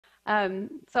So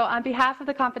on behalf of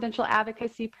the Confidential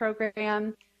Advocacy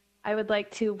Program, I would like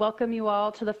to welcome you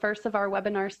all to the first of our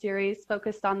webinar series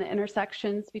focused on the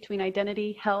intersections between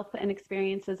identity, health, and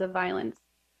experiences of violence.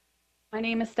 My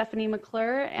name is Stephanie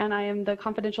McClure, and I am the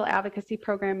Confidential Advocacy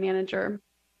Program Manager.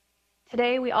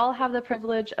 Today, we all have the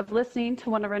privilege of listening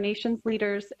to one of our nation's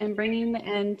leaders and bringing the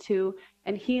end to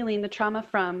and healing the trauma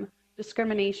from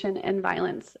discrimination and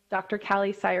violence, Dr.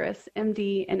 Cyrus,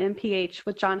 MD and MPH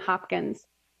with Johns Hopkins,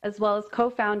 as well as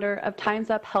co-founder of Time's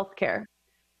Up Healthcare.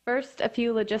 First, a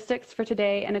few logistics for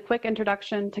today and a quick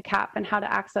introduction to CAP and how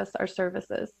to access our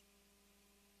services.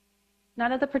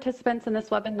 None of the participants in this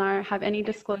webinar have any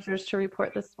disclosures to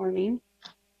report this morning.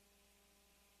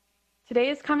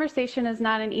 Today's conversation is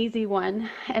not an easy one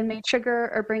and may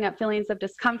trigger or bring up feelings of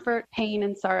discomfort, pain,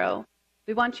 and sorrow.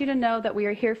 We want you to know that we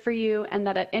are here for you and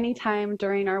that at any time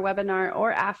during our webinar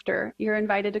or after, you're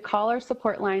invited to call our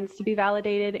support lines to be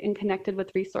validated and connected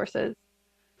with resources.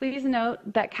 Please note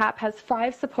that CAP has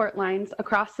 5 support lines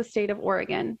across the state of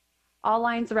Oregon. All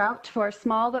lines route to our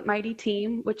small but mighty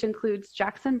team, which includes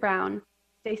Jackson Brown,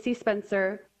 Stacy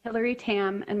Spencer, Hillary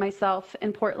Tam, and myself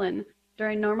in Portland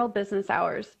during normal business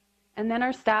hours, and then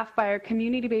are staffed by our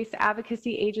community-based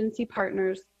advocacy agency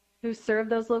partners who serve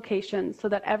those locations so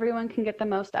that everyone can get the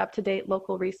most up-to-date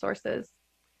local resources.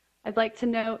 I'd like to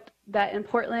note that in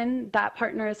Portland, that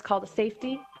partner is called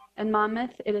Safety. In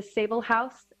Monmouth, it is Sable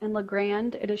House. In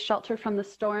LeGrand, it is Shelter from the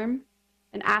Storm.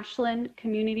 In Ashland,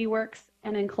 Community Works.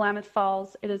 And in Klamath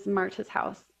Falls, it is Marta's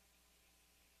House.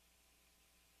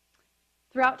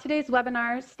 Throughout today's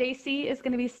webinar, Stacy is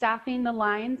going to be staffing the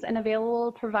lines and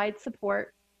available to provide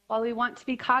support. While we want to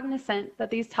be cognizant that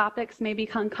these topics may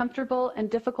become uncomfortable and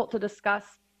difficult to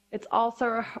discuss, it's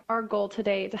also our goal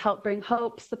today to help bring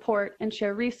hope, support, and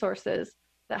share resources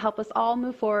that help us all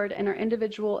move forward in our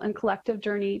individual and collective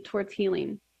journey towards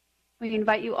healing. We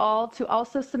invite you all to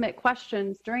also submit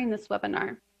questions during this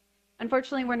webinar.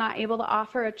 Unfortunately, we're not able to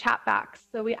offer a chat box,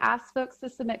 so we ask folks to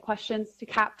submit questions to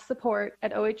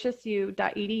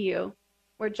capsupport@ohsu.edu.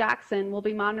 where Jackson will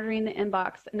be monitoring the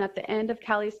inbox, and at the end of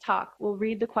Callie's talk, we'll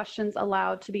read the questions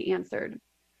aloud to be answered.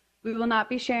 We will not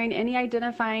be sharing any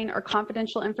identifying or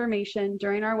confidential information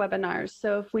during our webinars,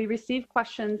 so if we receive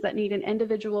questions that need an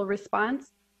individual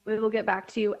response, we will get back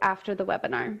to you after the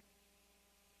webinar.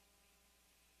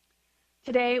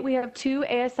 Today, we have 2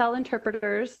 ASL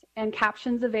interpreters and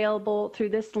captions available through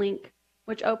this link,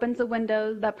 which opens a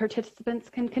window that participants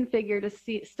can configure to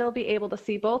still be able to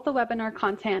see both the webinar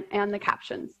content and the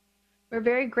captions. We're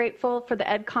very grateful for the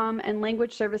EdCom and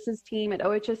Language Services team at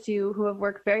OHSU who have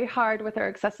worked very hard with our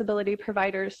accessibility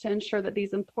providers to ensure that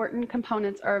these important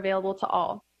components are available to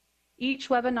all. Each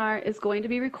webinar is going to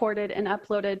be recorded and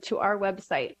uploaded to our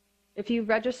website. If you've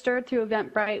registered through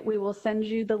Eventbrite, we will send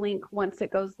you the link once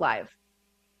it goes live.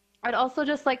 I'd also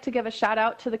just like to give a shout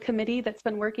out to the committee that's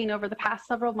been working over the past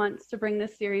several months to bring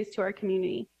this series to our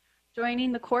community.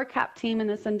 Joining the core CAP team in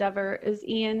this endeavor is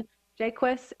Ian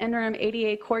Jaquist, interim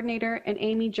ADA coordinator, and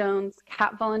Amy Jones,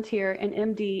 CAP volunteer and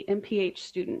MD and PH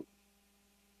student.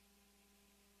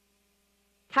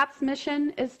 CAP's mission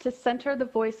is to center the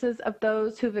voices of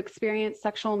those who've experienced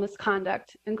sexual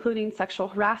misconduct, including sexual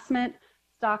harassment,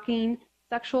 stalking,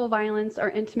 sexual violence, or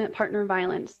intimate partner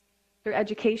violence, through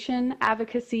education,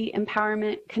 advocacy,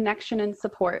 empowerment, connection, and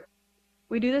support.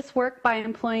 We do this work by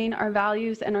employing our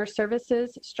values in our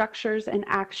services, structures, and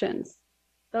actions.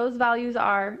 Those values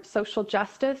are social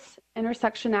justice,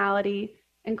 intersectionality,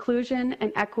 inclusion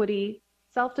and equity,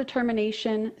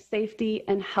 self-determination, safety,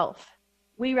 and health.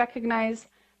 We recognize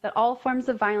that all forms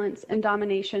of violence and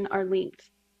domination are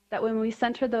linked, that when we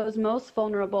center those most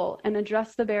vulnerable and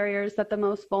address the barriers that the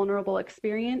most vulnerable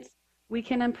experience, we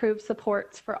can improve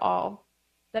supports for all,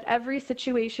 that every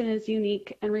situation is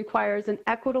unique and requires an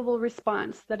equitable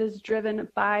response that is driven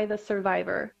by the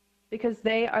survivor, because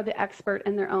they are the expert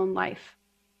in their own life.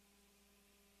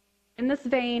 In this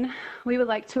vein, we would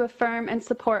like to affirm and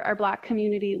support our Black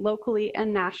community locally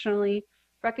and nationally,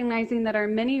 recognizing that there are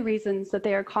many reasons that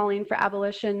they are calling for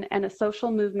abolition and a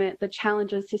social movement that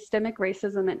challenges systemic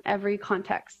racism in every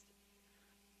context.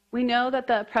 We know that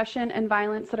the oppression and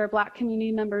violence that our Black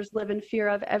community members live in fear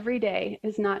of every day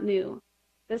is not new.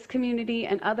 This community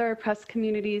and other oppressed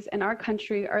communities in our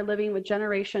country are living with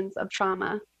generations of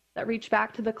trauma that reach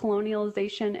back to the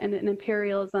colonialization and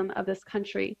imperialism of this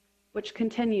country, which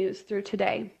continues through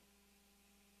today.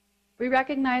 We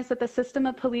recognize that the system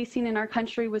of policing in our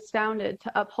country was founded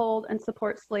to uphold and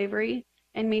support slavery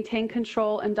and maintain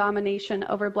control and domination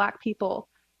over Black people,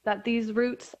 that these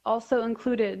roots also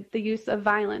included the use of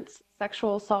violence,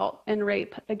 sexual assault, and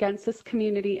rape against this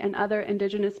community and other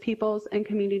Indigenous peoples and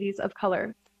communities of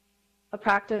color. a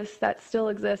practice that still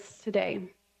exists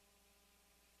today.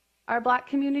 Our Black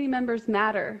community members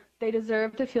matter. They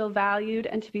deserve to feel valued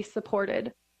and to be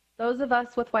supported. Those of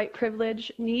us with white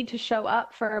privilege need to show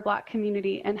up for our Black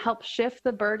community and help shift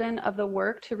the burden of the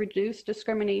work to reduce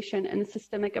discrimination and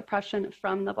systemic oppression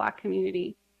from the Black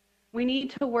community. We need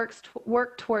to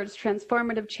work towards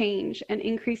transformative change and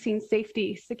increasing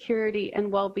safety, security,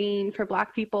 and well-being for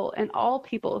Black people and all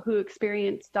people who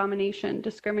experience domination,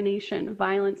 discrimination,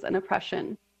 violence, and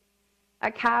oppression.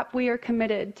 At CAP, we are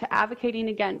committed to advocating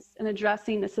against and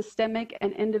addressing the systemic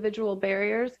and individual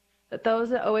barriers that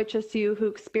those at OHSU who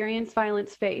experience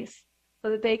violence face, so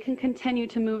that they can continue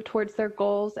to move towards their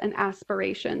goals and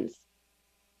aspirations.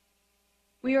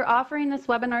 We are offering this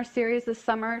webinar series this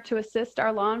summer to assist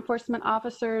our law enforcement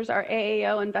officers, our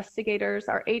AAO investigators,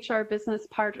 our HR business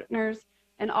partners,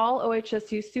 and all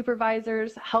OHSU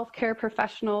supervisors, healthcare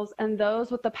professionals, and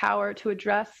those with the power to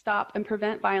address, stop, and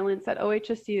prevent violence at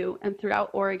OHSU and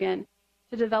throughout Oregon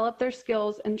to develop their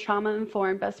skills and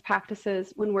trauma-informed best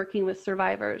practices when working with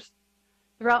survivors.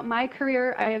 Throughout my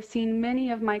career, I have seen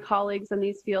many of my colleagues in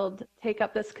these fields take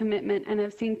up this commitment and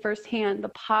have seen firsthand the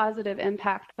positive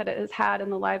impact that it has had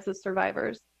in the lives of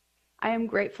survivors. I am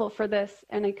grateful for this,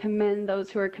 and I commend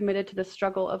those who are committed to the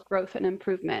struggle of growth and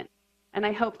improvement. And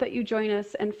I hope that you join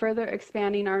us in further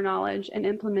expanding our knowledge and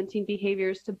implementing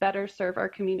behaviors to better serve our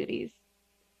communities.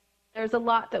 There's a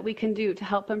lot that we can do to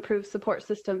help improve support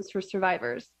systems for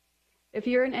survivors. If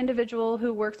you're an individual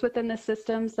who works within the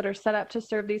systems that are set up to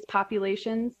serve these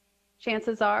populations,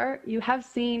 chances are you have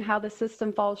seen how the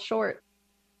system falls short.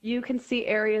 You can see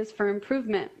areas for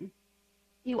improvement.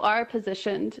 You are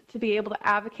positioned to be able to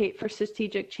advocate for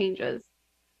strategic changes.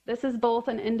 This is both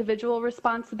an individual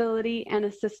responsibility and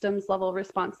a systems level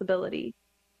responsibility.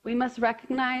 We must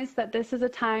recognize that this is a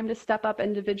time to step up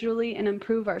individually and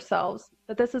improve ourselves,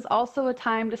 but this is also a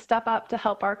time to step up to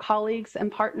help our colleagues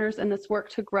and partners in this work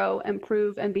to grow,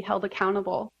 improve, and be held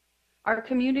accountable. Our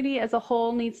community as a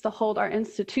whole needs to hold our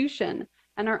institution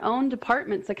and our own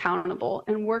departments accountable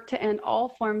and work to end all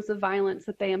forms of violence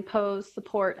that they impose,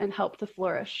 support, and help to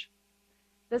flourish.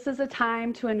 This is a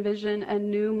time to envision a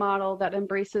new model that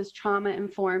embraces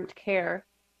trauma-informed care,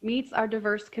 meets our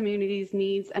diverse communities'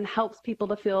 needs, and helps people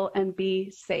to feel and be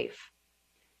safe.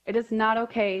 It is not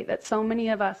okay that so many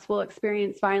of us will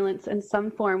experience violence in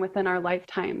some form within our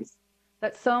lifetimes,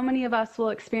 that so many of us will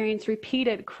experience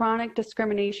repeated chronic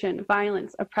discrimination,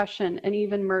 violence, oppression, and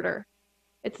even murder.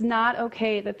 It's not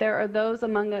okay that there are those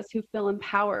among us who feel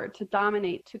empowered to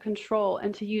dominate, to control,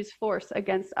 and to use force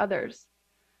against others.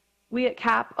 We at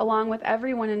CAP, along with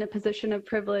everyone in a position of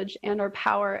privilege and or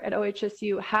power at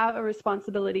OHSU, have a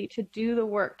responsibility to do the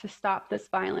work to stop this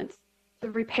violence,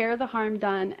 to repair the harm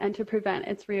done, and to prevent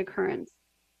its reoccurrence.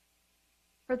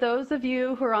 For those of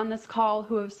you who are on this call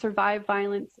who have survived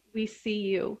violence, we see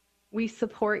you, we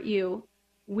support you.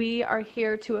 We are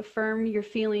here to affirm your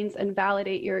feelings and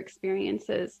validate your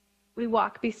experiences. We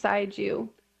walk beside you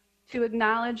to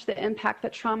acknowledge the impact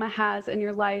that trauma has in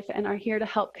your life and are here to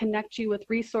help connect you with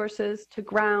resources to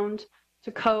ground,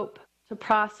 to cope, to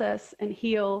process and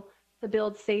heal, to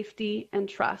build safety and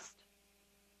trust.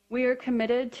 We are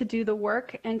committed to do the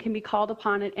work and can be called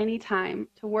upon at any time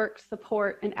to work,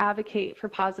 support, and advocate for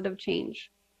positive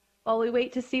change. While we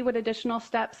wait to see what additional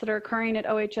steps that are occurring at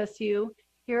OHSU,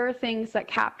 here are things that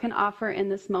CAP can offer in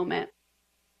this moment.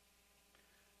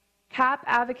 CAP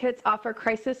advocates offer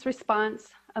crisis response,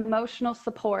 emotional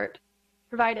support,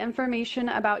 provide information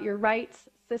about your rights,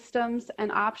 systems,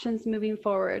 and options moving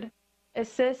forward,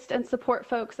 assist and support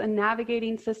folks in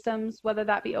navigating systems, whether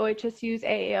that be OHSU's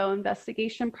AAO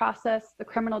investigation process, the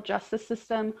criminal justice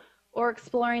system, or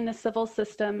exploring the civil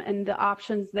system and the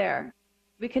options there.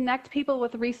 We connect people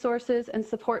with resources and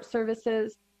support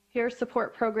services, peer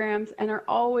support programs, and are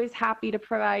always happy to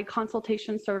provide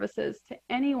consultation services to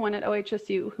anyone at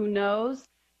OHSU who knows,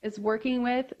 is working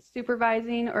with,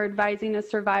 supervising, or advising a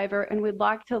survivor and would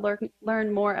like to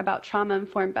learn more about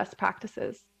trauma-informed best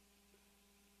practices.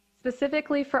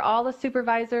 Specifically for all the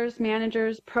supervisors,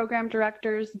 managers, program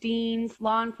directors, deans,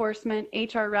 law enforcement,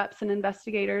 HR reps, and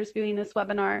investigators viewing this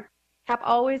webinar, CAP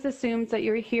always assumes that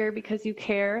you're here because you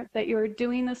care, that you're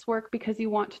doing this work because you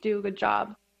want to do a good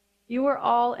job. You are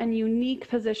all in unique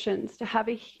positions to have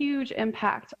a huge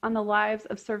impact on the lives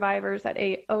of survivors at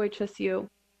OHSU.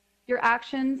 Your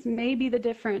actions may be the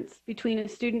difference between a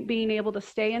student being able to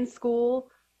stay in school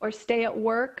or stay at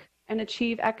work and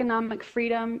achieve economic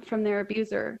freedom from their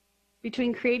abuser,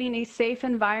 between creating a safe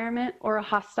environment or a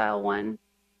hostile one.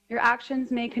 Your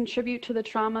actions may contribute to the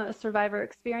trauma a survivor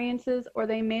experiences, or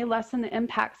they may lessen the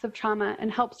impacts of trauma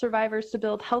and help survivors to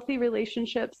build healthy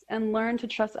relationships and learn to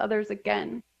trust others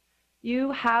again.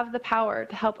 You have the power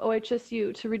to help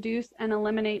OHSU to reduce and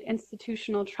eliminate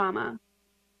institutional trauma.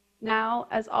 Now,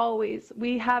 as always,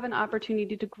 we have an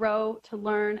opportunity to grow, to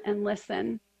learn, and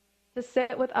listen, to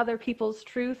sit with other people's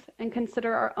truth and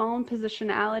consider our own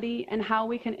positionality and how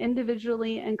we can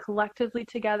individually and collectively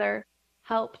together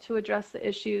help to address the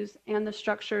issues and the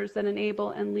structures that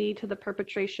enable and lead to the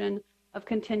perpetration of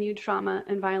continued trauma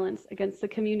and violence against the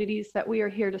communities that we are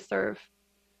here to serve.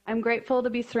 I'm grateful to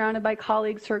be surrounded by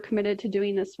colleagues who are committed to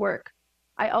doing this work.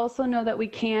 I also know that we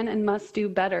can and must do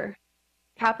better.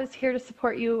 CAP is here to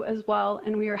support you as well,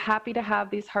 and we are happy to have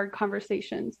these hard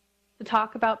conversations, to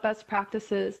talk about best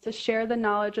practices, to share the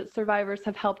knowledge that survivors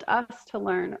have helped us to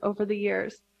learn over the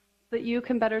years, so that you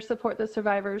can better support the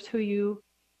survivors who you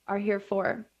are here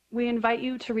for. We invite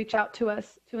you to reach out to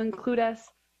us, to include us,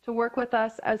 to work with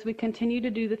us as we continue to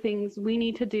do the things we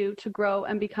need to do to grow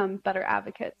and become better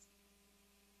advocates.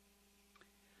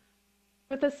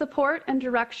 With the support and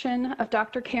direction of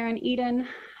Dr. Karen Eden,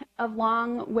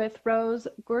 along with Rose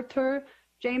Gurtur,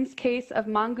 James Case of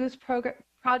Mongoose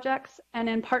Projects, and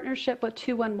in partnership with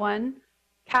 211,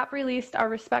 CAP released our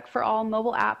Respect for All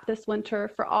mobile app this winter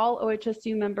for all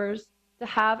OHSU members to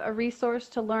have a resource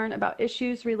to learn about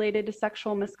issues related to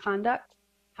sexual misconduct,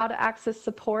 how to access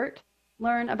support,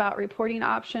 learn about reporting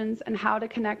options, and how to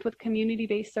connect with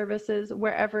community-based services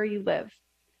wherever you live.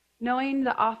 Knowing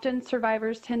that often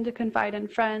survivors tend to confide in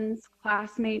friends,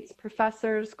 classmates,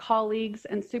 professors, colleagues,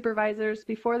 and supervisors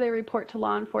before they report to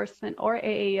law enforcement or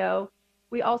AAO,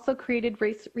 we also created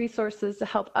resources to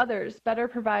help others better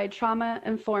provide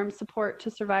trauma-informed support to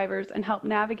survivors and help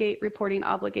navigate reporting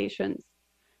obligations.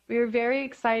 We are very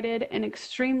excited and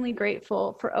extremely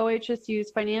grateful for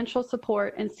OHSU's financial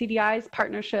support and CDI's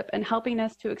partnership in helping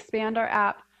us to expand our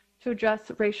app to address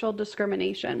racial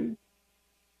discrimination.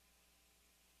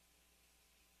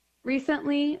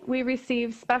 Recently, we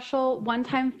received special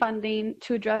one-time funding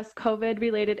to address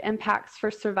COVID-related impacts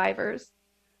for survivors.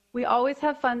 We always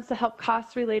have funds to help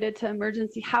costs related to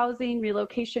emergency housing,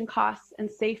 relocation costs, and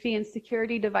safety and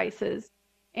security devices,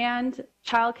 and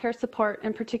child care support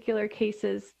in particular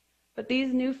cases. But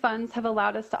these new funds have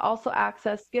allowed us to also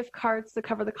access gift cards to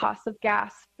cover the cost of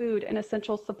gas, food, and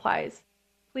essential supplies.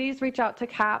 Please reach out to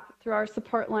CAP through our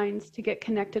support lines to get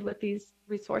connected with these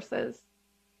resources.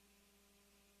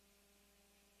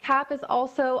 CAP is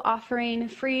also offering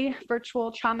free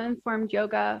virtual trauma-informed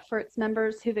yoga for its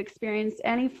members who've experienced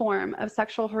any form of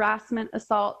sexual harassment,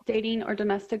 assault, dating, or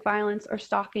domestic violence or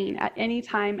stalking at any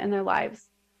time in their lives.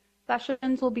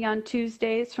 Sessions will be on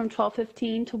Tuesdays from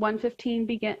 12:15 to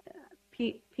 1:15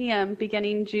 p.m.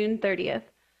 beginning June 30th.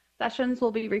 Sessions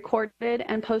will be recorded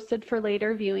and posted for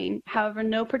later viewing. However,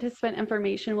 no participant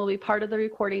information will be part of the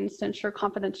recordings to ensure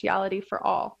confidentiality for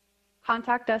all.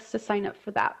 Contact us to sign up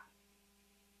for that.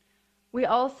 We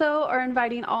also are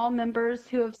inviting all members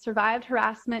who have survived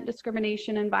harassment,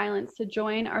 discrimination, and violence to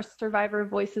join our Survivor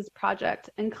Voices project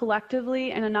and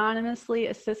collectively and anonymously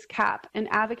assist CAP in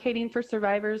advocating for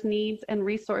survivors' needs and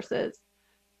resources,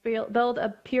 build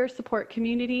a peer support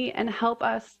community, and help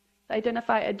us to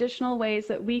identify additional ways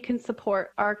that we can support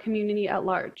our community at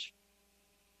large.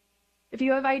 If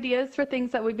you have ideas for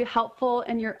things that would be helpful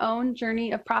in your own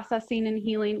journey of processing and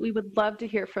healing, we would love to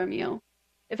hear from you.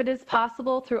 If it is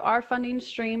possible through our funding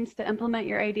streams to implement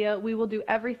your idea, we will do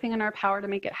everything in our power to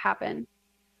make it happen.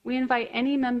 We invite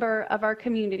any member of our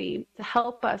community to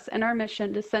help us in our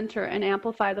mission to center and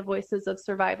amplify the voices of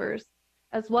survivors,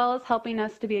 as well as helping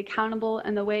us to be accountable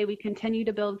in the way we continue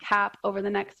to build CAP over the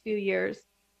next few years,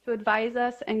 to advise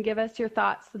us and give us your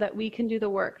thoughts so that we can do the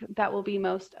work that will be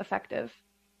most effective.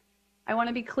 I want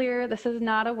to be clear, this is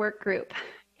not a work group.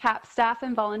 CAP staff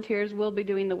and volunteers will be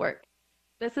doing the work.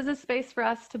 This is a space for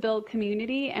us to build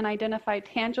community and identify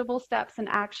tangible steps and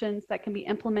actions that can be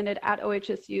implemented at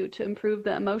OHSU to improve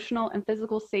the emotional and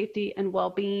physical safety and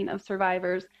well-being of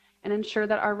survivors and ensure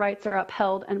that our rights are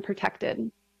upheld and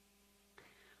protected.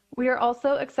 We are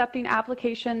also accepting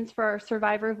applications for our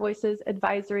Survivor Voices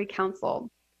Advisory Council.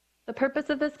 The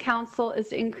purpose of this council is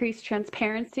to increase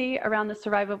transparency around the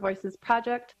Survivor Voices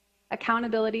project,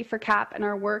 accountability for CAP and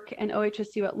our work and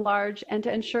OHSU at large, and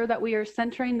to ensure that we are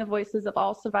centering the voices of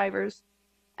all survivors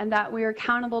and that we are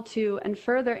accountable to and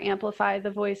further amplify the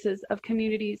voices of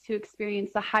communities who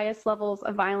experience the highest levels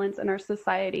of violence in our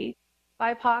society: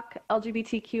 BIPOC,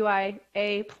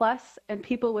 LGBTQIA+, and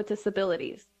people with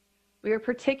disabilities. We are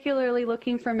particularly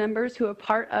looking for members who are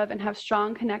part of and have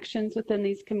strong connections within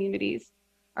these communities,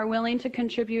 are willing to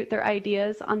contribute their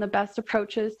ideas on the best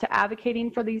approaches to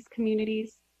advocating for these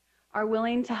communities, are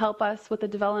willing to help us with the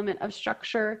development of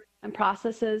structure and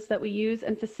processes that we use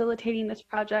in facilitating this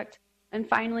project, and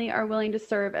finally are willing to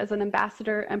serve as an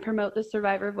ambassador and promote the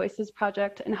Survivor Voices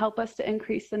Project and help us to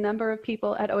increase the number of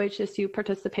people at OHSU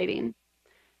participating.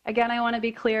 Again, I want to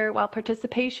be clear, while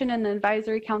participation in the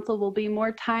Advisory Council will be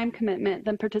more time commitment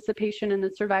than participation in the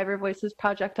Survivor Voices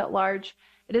Project at large,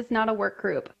 it is not a work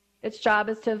group. Its job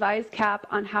is to advise CAP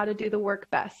on how to do the work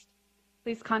best.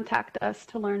 Please contact us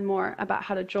to learn more about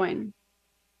how to join.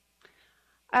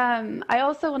 I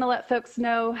also want to let folks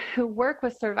know who work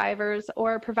with survivors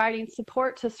or providing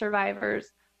support to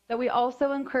survivors that we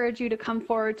also encourage you to come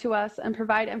forward to us and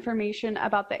provide information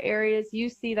about the areas you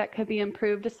see that could be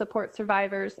improved to support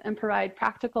survivors and provide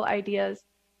practical ideas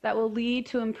that will lead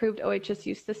to improved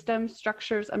OHSU systems,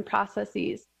 structures, and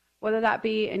processes, whether that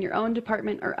be in your own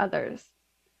department or others.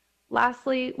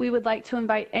 Lastly, we would like to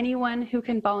invite anyone who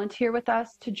can volunteer with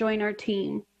us to join our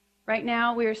team. Right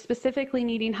now, we are specifically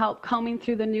needing help combing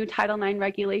through the new Title IX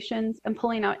regulations and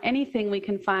pulling out anything we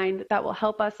can find that will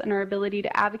help us in our ability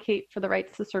to advocate for the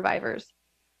rights of survivors.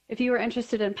 If you are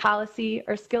interested in policy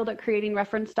or skilled at creating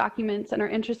reference documents and are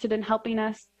interested in helping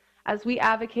us as we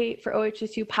advocate for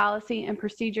OHSU policy and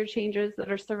procedure changes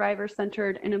that are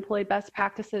survivor-centered and employ best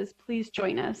practices, please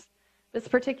join us. This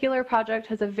particular project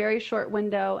has a very short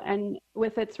window, and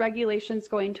with its regulations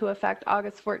going into effect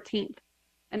August 14th.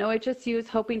 And OHSU is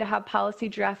hoping to have policy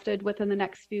drafted within the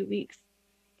next few weeks.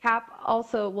 CAP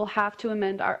also will have to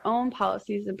amend our own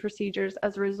policies and procedures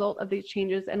as a result of these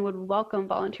changes and would welcome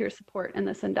volunteer support in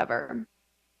this endeavor.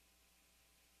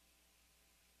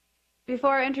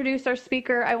 Before I introduce our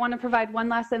speaker, I want to provide one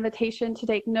last invitation to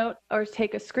take note or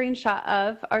take a screenshot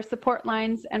of our support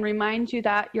lines and remind you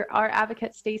that our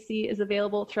advocate, Stacy, is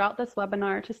available throughout this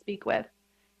webinar to speak with.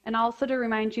 And also to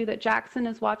remind you that Jackson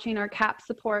is watching our CAP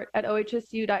support at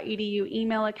ohsu.edu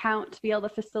email account to be able to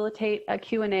facilitate a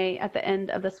Q&A at the end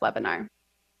of this webinar.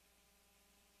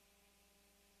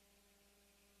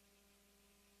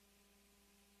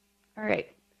 All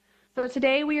right. So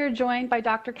today we are joined by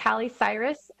Dr. Callie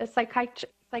Cyrus, a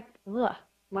psychiatrist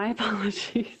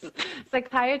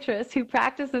who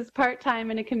practices part-time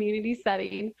in a community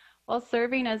setting while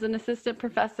serving as an assistant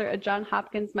professor at Johns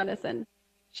Hopkins Medicine.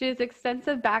 She has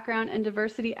extensive background in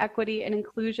diversity, equity, and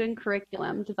inclusion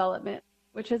curriculum development,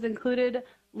 which has included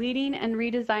leading and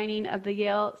redesigning of the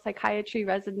Yale Psychiatry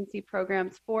Residency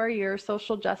Program's 4-year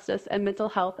social justice and mental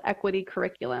health equity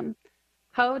curriculum,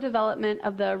 co-development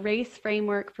of the RACE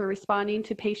framework for responding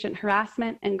to patient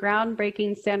harassment, and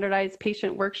groundbreaking standardized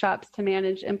patient workshops to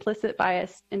manage implicit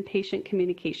bias in patient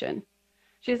communication.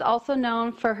 She is also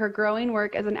known for her growing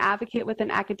work as an advocate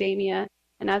within academia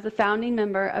and as a founding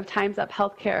member of Time's Up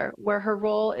Healthcare, where her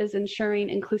role is ensuring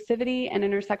inclusivity and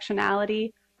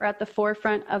intersectionality are at the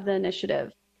forefront of the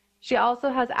initiative. She also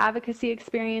has advocacy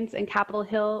experience in Capitol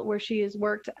Hill, where she has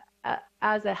worked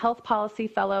as a health policy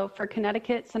fellow for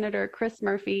Connecticut Senator Chris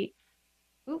Murphy.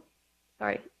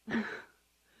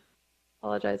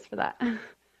 Apologize for that.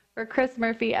 For Chris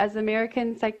Murphy as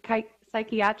American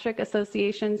Psychiatric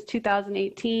Association's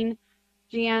 2018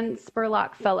 Jan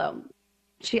Spurlock Fellow.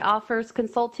 She offers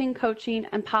consulting, coaching,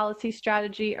 and policy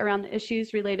strategy around the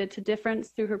issues related to difference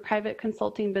through her private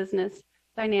consulting business,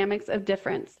 Dynamics of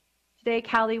Difference. Today,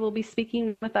 Callie will be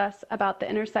speaking with us about the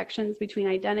intersections between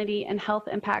identity and health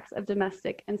impacts of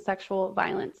domestic and sexual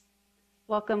violence.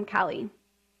 Welcome, Callie.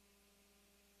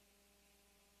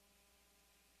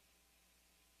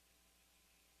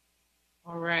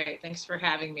 All right, thanks for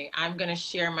having me. I'm going to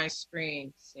share my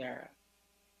screen, Sarah.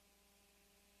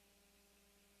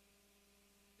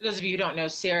 For those of you who don't know,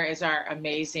 Sarah is our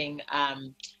amazing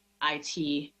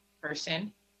IT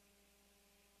person.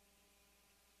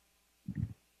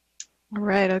 All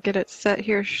right, I'll get it set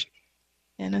here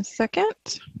in a second.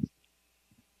 Should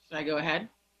I go ahead?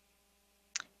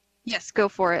 Yes, go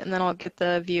for it, and then I'll get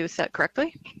the view set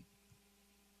correctly.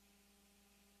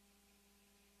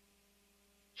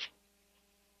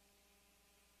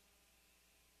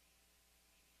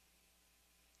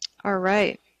 All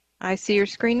right, I see your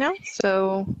screen now,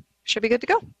 so should be good to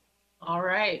go. All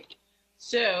right.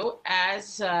 So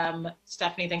as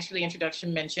Stephanie, thanks for the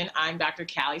introduction, mentioned, I'm Dr.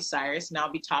 Callie Cyrus, and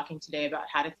I'll be talking today about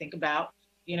how to think about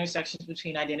the intersections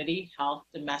between identity, health,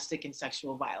 domestic, and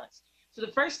sexual violence. So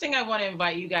the first thing I want to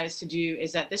invite you guys to do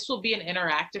is that this will be an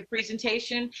interactive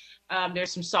presentation.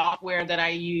 There's some software that I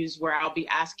use where I'll be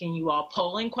asking you all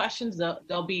polling questions.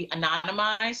 They'll be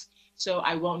anonymized, so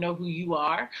I won't know who you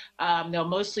are. There'll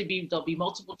be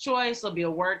multiple choice, there'll be a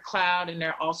word cloud, and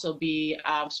there'll also be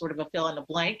sort of a fill in the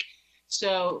blank.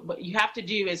 So what you have to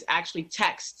do is actually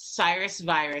text Cyrus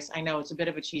Virus, I know it's a bit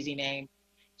of a cheesy name,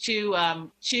 to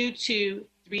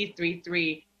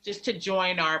 22333 just to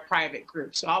join our private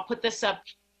group. So I'll put this up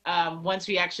once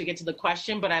we actually get to the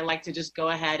question, but I like to just go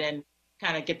ahead and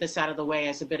kind of get this out of the way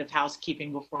as a bit of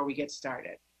housekeeping before we get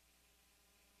started.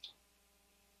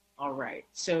 All right,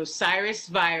 so Cyrus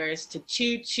virus to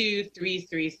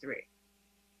 22333.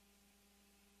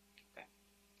 Okay.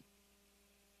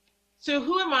 So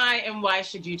who am I and why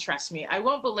should you trust me? I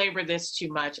won't belabor this too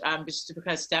much just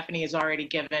because Stephanie has already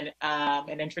given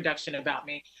an introduction about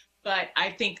me. But I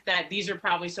think that these are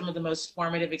probably some of the most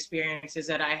formative experiences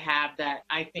that I have that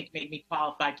I think made me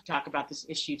qualified to talk about this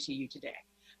issue to you today.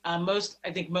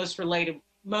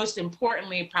 Most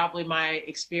importantly, probably my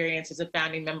experience as a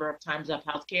founding member of Time's Up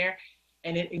Healthcare.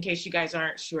 And in case you guys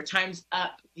aren't sure, Time's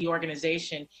Up, the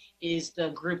organization, is the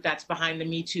group that's behind the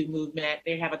Me Too movement.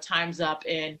 They have a Time's Up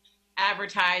in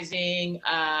advertising,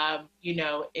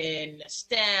 in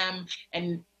STEM,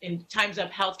 and in Time's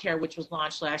Up Healthcare, which was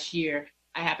launched last year.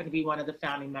 I happen to be one of the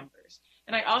founding members.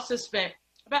 And I also spent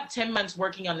about 10 months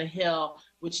working on the Hill,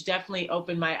 which definitely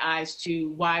opened my eyes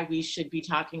to why we should be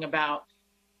talking about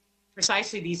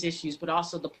precisely these issues, but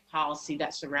also the policy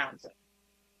that surrounds them.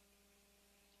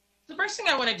 The first thing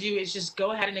I want to do is just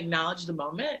go ahead and acknowledge the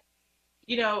moment.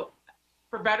 You know,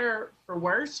 for better, for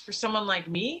worse, for someone like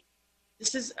me,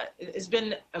 it's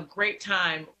been a great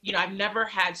time. You know, I've never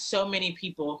had so many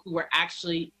people who are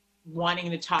actually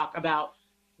wanting to talk about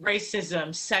racism,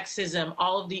 sexism,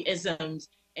 all of the isms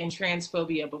and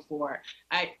transphobia before.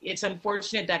 It's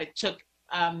unfortunate that it took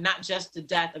not just the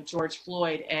death of George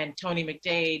Floyd and Tony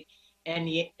McDade and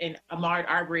Ahmaud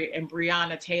Arbery and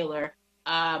Breonna Taylor,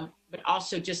 but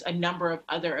also just a number of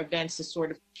other events to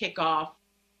sort of kick off,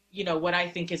 you know, what I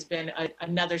think has been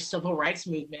another civil rights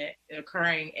movement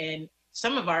occurring in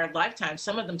some of our lifetimes,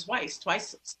 some of them twice,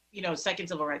 you know, second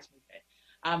civil rights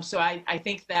movement. So I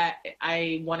think that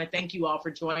I want to thank you all for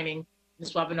joining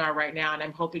this webinar right now, and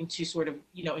I'm hoping to sort of,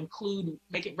 you know,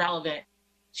 make it relevant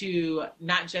to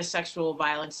not just sexual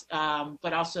violence,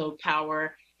 but also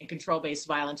power and control-based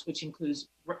violence, which includes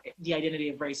the identity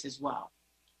of race as well.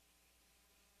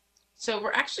 So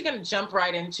we're actually going to jump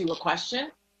right into a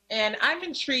question, and I'm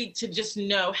intrigued to just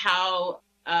know how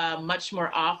much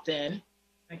more often,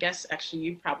 I guess actually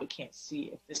you probably can't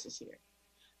see if this is here.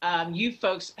 You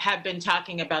folks have been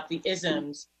talking about the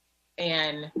isms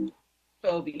and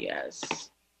phobias.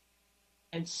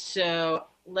 And so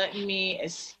let me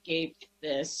escape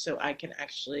this so I can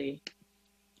actually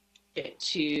get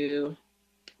to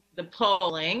the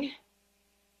polling.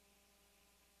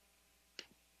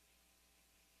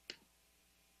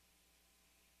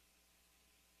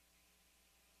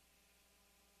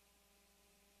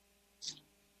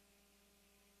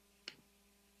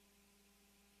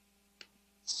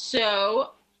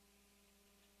 So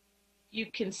you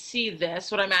can see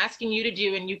this, what I'm asking you to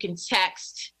do, and you can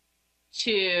text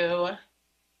to,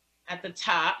 at the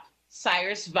top,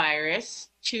 Cyrus virus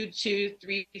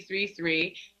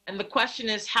 22333. And the question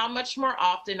is, how much more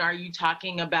often are you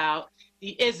talking about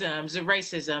the isms of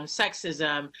racism,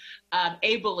 sexism,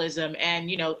 ableism, and,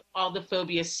 you know, all the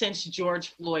phobias since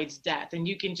George Floyd's death? And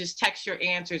you can just text your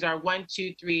answers are 1,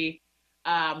 2, 3,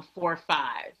 4, 5.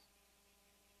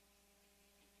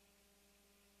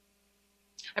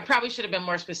 I probably should have been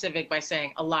more specific by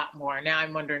saying a lot more. Now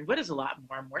I'm wondering, what is a lot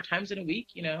more? More times in a week,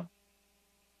 you know?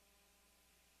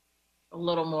 A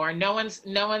little more. No one's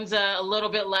a little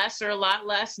bit less or a lot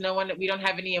less. We don't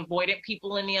have any avoidant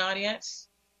people in the audience.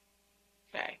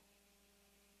 Okay.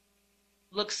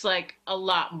 Looks like a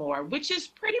lot more, which is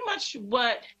pretty much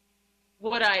what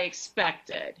I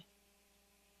expected.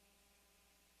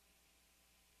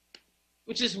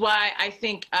 Which is why I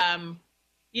think,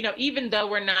 you know, even though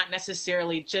we're not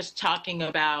necessarily just talking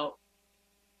about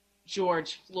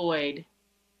George Floyd,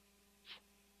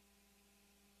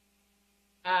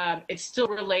 it's still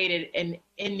related in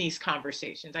these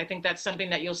conversations. I think that's something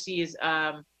that you'll see is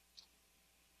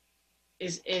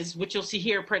what you'll see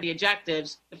here per the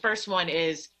objectives. The first one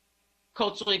is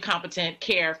culturally competent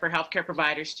care for healthcare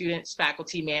providers, students,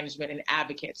 faculty, management, and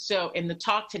advocates. So in the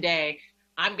talk today,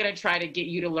 I'm going to try to get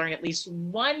you to learn at least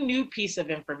one new piece of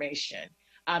information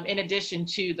in addition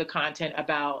to the content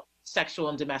about sexual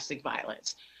and domestic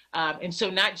violence. And so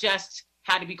not just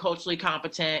how to be culturally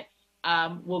competent,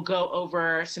 we'll go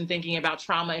over some thinking about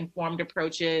trauma-informed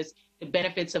approaches, the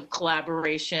benefits of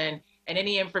collaboration, and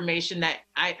any information that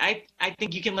I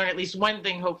think you can learn at least one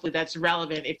thing, hopefully, that's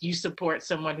relevant if you support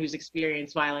someone who's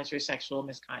experienced violence or sexual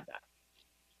misconduct.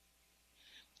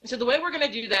 So the way we're going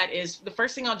to do that is, the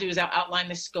first thing I'll do is I'll outline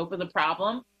the scope of the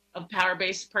problem of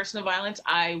power-based personal violence.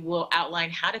 I will outline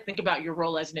how to think about your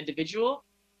role as an individual,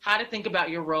 how to think about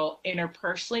your role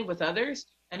interpersonally with others,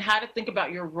 and how to think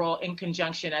about your role in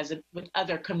conjunction with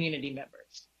other community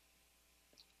members.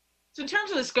 So in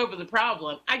terms of the scope of the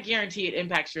problem, I guarantee it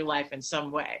impacts your life in some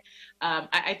way.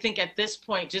 I think at this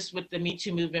point, just with the Me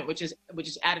Too movement, which has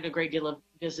added a great deal of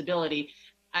visibility,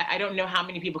 I don't know how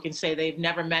many people can say they've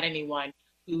never met anyone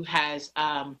who has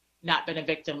not been a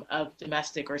victim of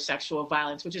domestic or sexual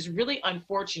violence, which is really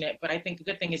unfortunate. But I think the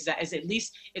good thing is that at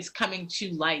least it's coming to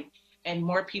light, and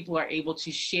more people are able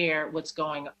to share what's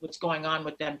going on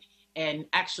with them, and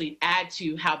actually add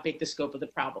to how big the scope of the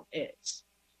problem is.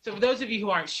 So for those of you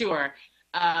who aren't sure,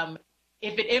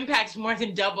 if it impacts more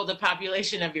than double the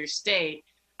population of your state,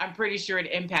 I'm pretty sure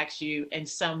it impacts you in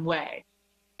some way.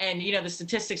 And, the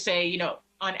statistics say,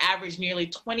 on average, nearly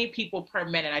 20 people per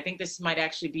minute, I think this might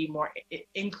actually be more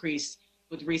increased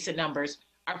with recent numbers,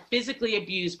 are physically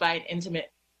abused by an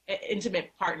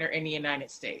intimate partner in the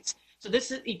United States. So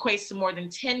this equates to more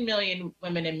than 10 million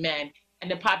women and men,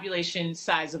 and the population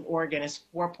size of Oregon is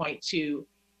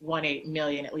 4.218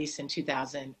 million, at least in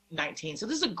 2019. So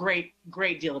this is a great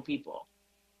deal of people.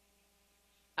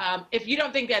 If you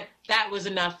don't think that was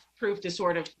enough proof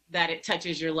to that it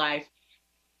touches your life,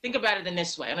 think about it in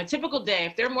this way. On a typical day,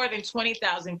 if there are more than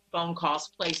 20,000 phone calls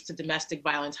placed to domestic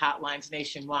violence hotlines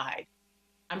nationwide,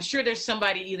 I'm sure there's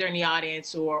somebody either in the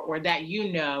audience or that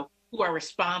who are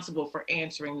responsible for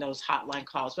answering those hotline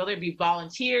calls, whether it be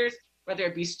volunteers, whether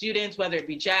it be students, whether it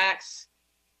be JACs,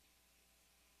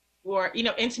 or,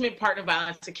 intimate partner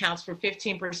violence accounts for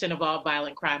 15% of all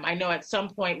violent crime. I know at some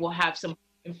point we'll have some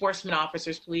enforcement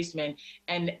officers, policemen,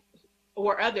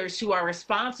 or others who are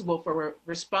responsible for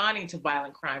responding to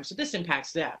violent crime. So this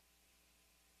impacts them.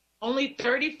 Only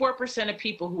 34% of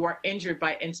people who are injured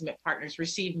by intimate partners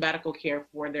receive medical care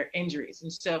for their injuries.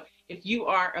 And so if you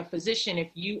are a physician, if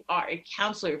you are a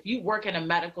counselor, if you work in a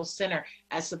medical center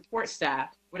as support staff,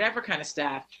 whatever kind of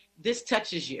staff, this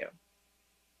touches you.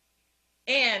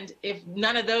 And if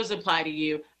none of those apply to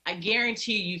you, I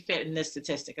guarantee you fit in this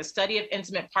statistic. A study of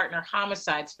intimate partner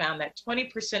homicides found that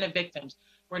 20% of victims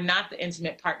were not the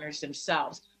intimate partners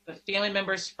themselves, but family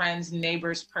members, friends,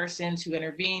 neighbors, persons who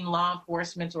intervene, law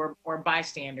enforcement, or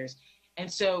bystanders.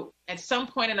 And so at some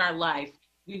point in our life,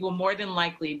 we will more than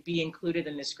likely be included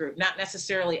in this group, not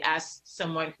necessarily as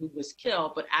someone who was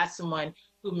killed, but as someone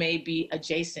who may be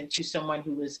adjacent to someone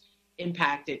who was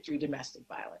impacted through domestic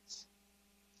violence.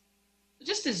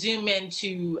 Just to zoom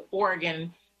into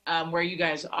Oregon, where you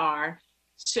guys are.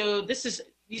 So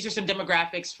these are some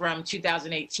demographics from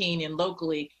 2018, and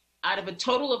locally, out of a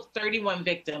total of 31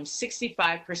 victims,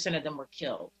 65% of them were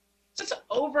killed. So it's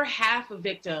over half of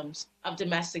victims of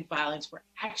domestic violence were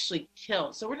actually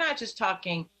killed. So we're not just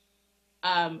talking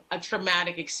a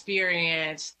traumatic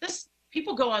experience.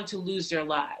 People go on to lose their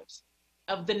lives.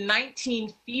 Of the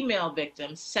 19 female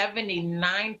victims,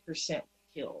 79% were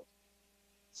killed.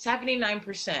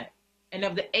 79%. And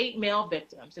of the 8 male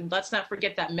victims, and let's not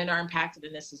forget that men are impacted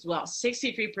in this as well,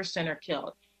 63% are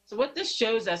killed. So what this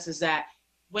shows us is that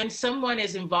when someone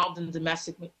is involved in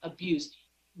domestic abuse,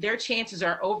 their chances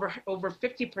are over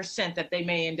 50% that they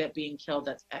may end up being killed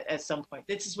at some point.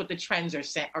 This is what the trends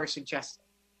are suggesting.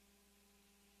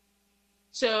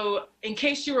 So in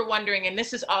case you were wondering, and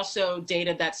this is also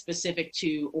data that's specific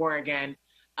to Oregon,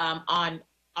 on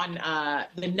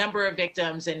the number of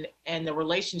victims and the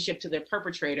relationship to the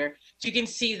perpetrator, so you can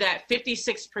see that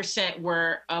 56%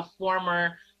 were a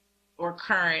former or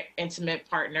current intimate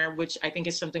partner, which I think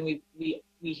is something we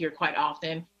hear quite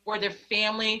often, or their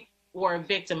family or a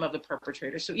victim of the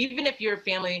perpetrator. So even if you're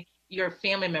a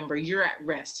family member, you're at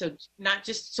risk. So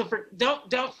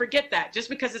don't forget that. Just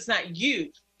because it's not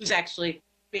you who's actually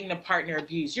being the partner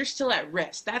abused, you're still at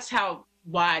risk. That's how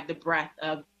wide the breadth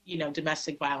of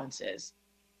domestic violence is.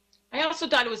 I also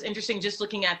thought it was interesting just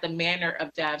looking at the manner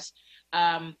of deaths.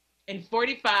 And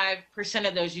 45%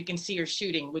 of those you can see are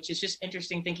shooting, which is just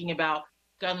interesting thinking about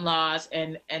gun laws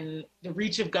and the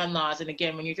reach of gun laws. And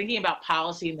again, when you're thinking about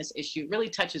policy in this issue, it really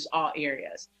touches all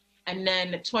areas. And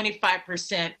then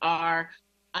 25% are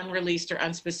unreleased or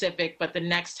unspecific, but the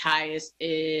next highest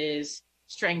is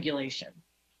strangulation.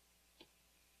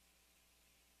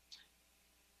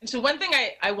 And so one thing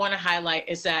I want to highlight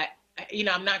is that,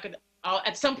 I'll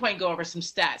at some point go over some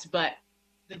stats, but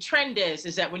the trend is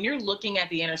that when you're looking at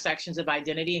the intersections of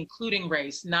identity, including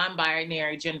race,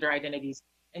 non-binary gender identities,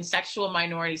 and sexual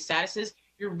minority statuses,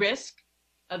 your risk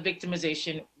of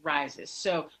victimization rises.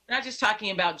 So we're not just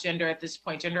talking about gender at this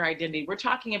point, gender identity, we're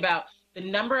talking about the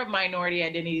number of minority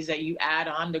identities that you add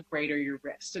on, the greater your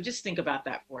risk. So just think about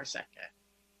that for a second.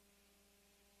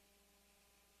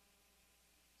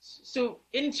 So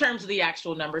in terms of the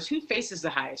actual numbers, who faces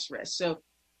the highest risk? So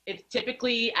it's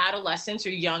typically adolescents or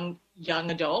young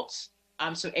adults.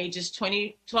 So ages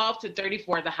 12 to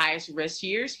 34 are the highest risk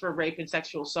years for rape and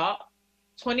sexual assault.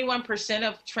 21%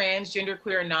 of transgender,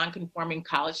 queer, and non-conforming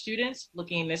college students,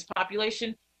 looking in this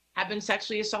population, have been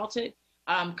sexually assaulted,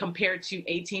 compared to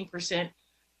 18%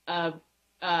 of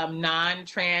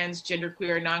non-trans, gender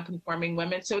queer, non-conforming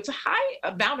women. So it's a high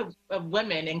amount of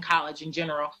women in college in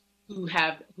general who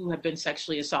have been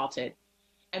sexually assaulted,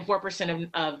 and 4%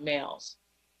 of males.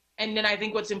 And then I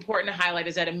think what's important to highlight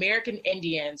is that American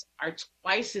Indians are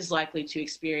twice as likely to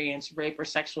experience rape or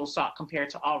sexual assault compared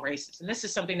to all races. And this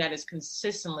is something that is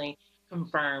consistently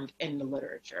confirmed in the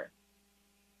literature.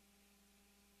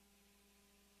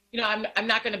 You know, I'm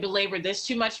not going to belabor this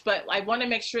too much, but I want to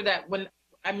make sure that when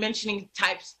I'm mentioning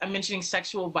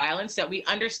sexual violence, that we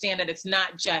understand that it's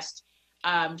not just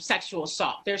sexual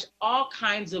assault. There's all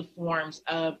kinds of forms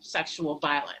of sexual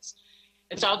violence.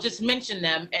 And so I'll just mention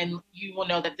them, and you will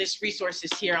know that this resource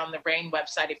is here on the RAIN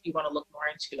website if you want to look more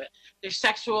into it. There's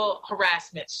sexual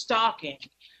harassment, stalking.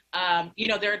 You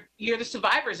know, you're the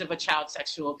survivors of a child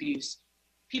sexual abuse.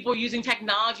 People using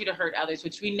technology to hurt others,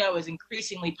 which we know is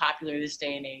increasingly popular this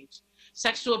day and age.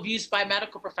 Sexual abuse by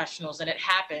medical professionals, and it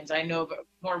happens. I know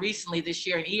more recently this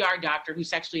year, an ER doctor who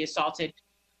sexually assaulted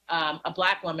a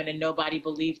Black woman and nobody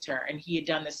believed her, and he had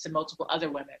done this to multiple other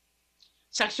women.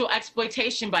 Sexual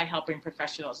exploitation by helping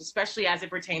professionals, especially as it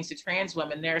pertains to trans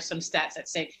women. There are some stats that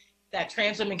say that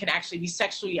trans women can actually be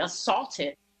sexually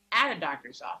assaulted at a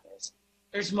doctor's office.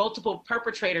 There's multiple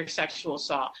perpetrator sexual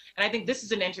assault. And I think this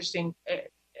is an interesting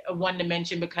one to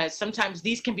mention, because sometimes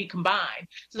these can be combined.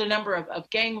 So the number of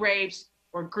gang rapes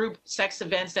or group sex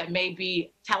events that may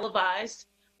be televised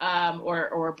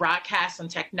or broadcast on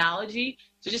technology.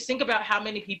 So just think about how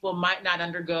many people might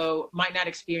not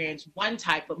experience one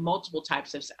type, but multiple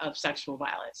types of sexual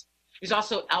violence. There's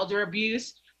also elder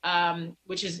abuse,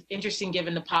 which is interesting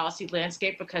given the policy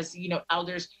landscape, because, you know,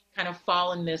 elders kind of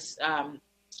fall in this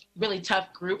really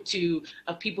tough group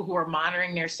of people who are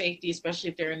monitoring their safety,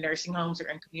 especially if they're in nursing homes or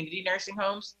in community nursing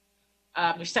homes.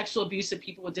 There's sexual abuse of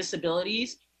people with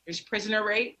disabilities. There's prisoner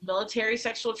rape, military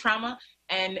sexual trauma,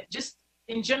 and just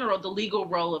in general, the legal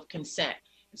role of consent.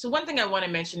 So one thing I want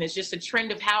to mention is just a trend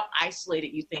of how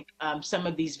isolated you think some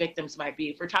of these victims might be.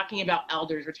 If we're talking about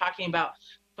elders, we're talking about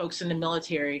folks in the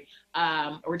military,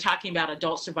 we're talking about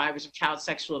adult survivors of child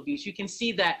sexual abuse. You can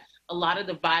see that a lot of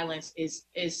the violence is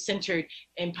centered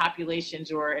in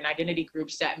populations or in identity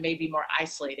groups that may be more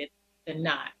isolated than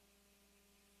not.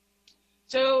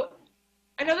 So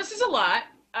I know this is a lot,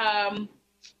 and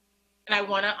I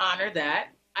want to honor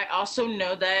that. I also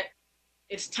know that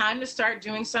it's time to start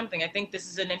doing something. I think this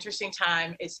is an interesting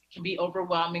time. It can be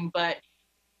overwhelming, but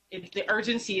the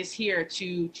urgency is here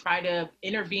to try to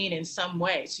intervene in some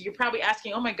way. So you're probably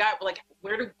asking, oh my God, well, like,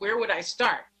 where would I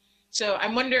start? So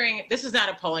I'm wondering, this is not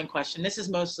a polling question. This is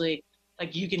mostly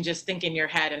like you can just think in your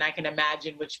head, and I can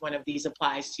imagine which one of these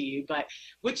applies to you, but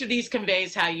which of these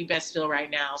conveys how you best feel right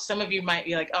now? Some of you might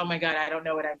be like, oh my God, I don't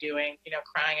know what I'm doing, you know,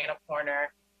 crying in a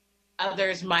corner.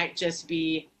 Others might just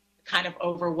be kind of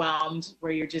overwhelmed,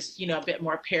 where you're just, you know, a bit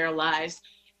more paralyzed.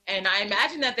 And I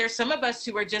imagine that there's some of us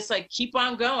who are just like, keep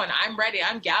on going. I'm ready.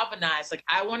 I'm galvanized. Like,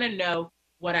 I want to know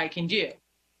what I can do.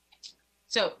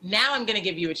 So now I'm going to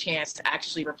give you a chance to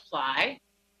actually reply.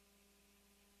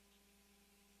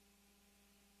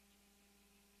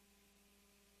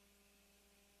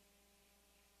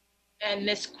 And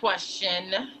this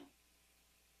question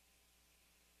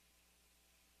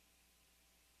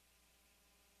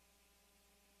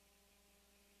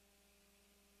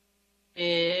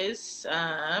is,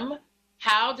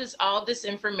 how does all this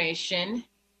information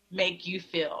make you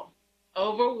feel?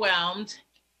 Overwhelmed,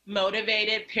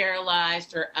 motivated,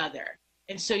 paralyzed, or other?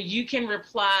 And so you can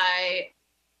reply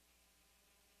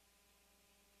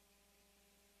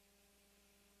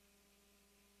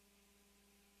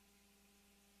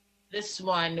this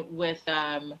one with,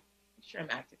 make sure I'm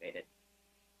activated,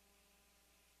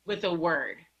 with a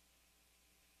word.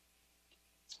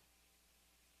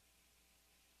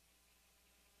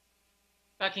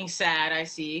 Fucking sad, I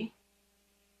see.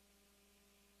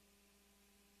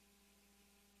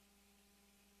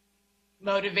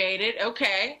 Motivated,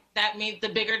 okay. That means the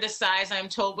bigger the size, I'm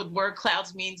told with word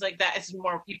clouds means like that, as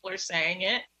more people are saying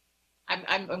it.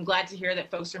 I'm glad to hear that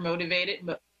folks are motivated.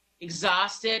 But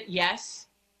exhausted, yes.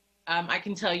 I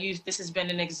can tell you this has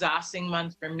been an exhausting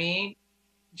month for me,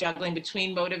 juggling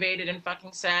between motivated and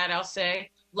fucking sad, I'll say.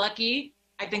 Lucky,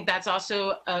 I think that's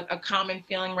also a common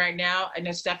feeling right now. I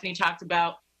know Stephanie talked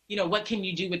about, you know, what can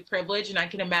you do with privilege? And I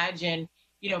can imagine,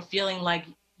 you know, feeling like,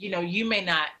 you know, you may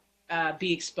not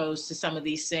be exposed to some of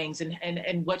these things,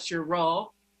 and what's your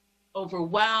role?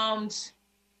 Overwhelmed.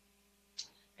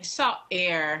 I saw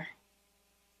air.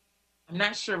 I'm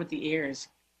not sure what the air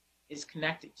is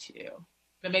connected to.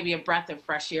 but maybe a breath of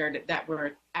fresh air that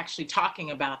we're actually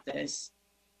talking about this.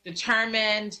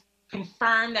 Determined,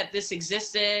 confirm that this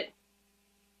existed.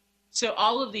 So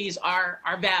all of these are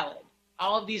valid.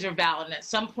 All of these are valid. And at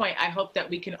some point, I hope that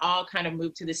we can all kind of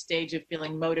move to the stage of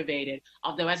feeling motivated.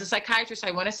 Although as a psychiatrist, I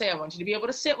want to say, I want you to be able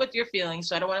to sit with your feelings,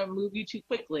 so I don't want to move you too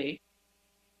quickly.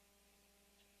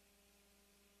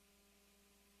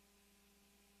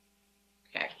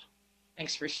 Okay,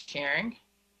 thanks for sharing.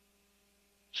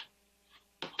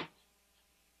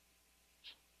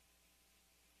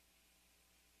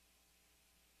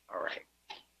 All right.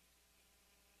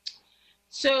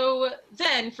 So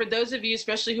then, for those of you,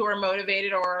 especially who are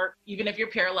motivated, or even if you're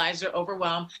paralyzed or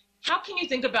overwhelmed, how can you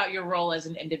think about your role as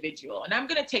an individual? And I'm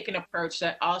going to take an approach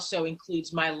that also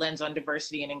includes my lens on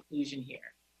diversity and inclusion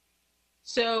here.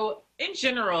 So in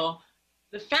general,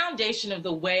 the foundation of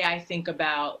the way I think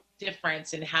about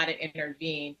difference and how to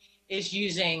intervene is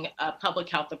using a public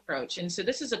health approach. And so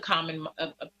this is a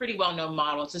pretty well-known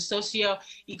model. It's a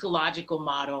socio-ecological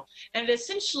model. And it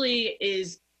essentially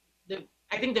is,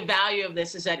 I think the value of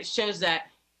this is that it shows that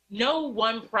no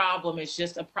one problem is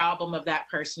just a problem of that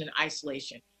person in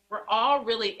isolation. We're all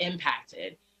really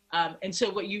impacted. And so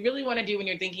what you really want to do when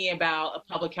you're thinking about a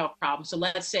public health problem, so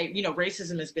let's say,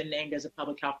 racism has been named as a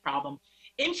public health problem,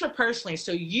 intrapersonally,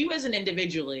 so you as an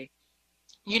individually,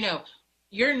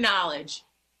 your knowledge,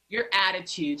 your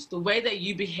attitudes, the way that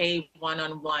you behave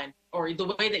one-on-one, or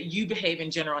the way that you behave in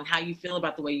general and how you feel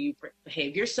about the way you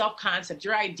behave, your self-concept,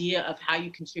 your idea of how you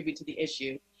contribute to the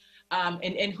issue,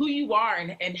 and who you are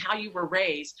and how you were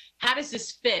raised. How does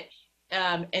this fit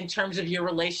in terms of your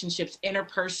relationships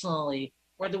interpersonally,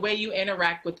 or the way you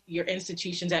interact with your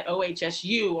institutions at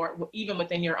OHSU, or even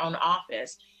within your own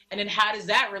office? And then how does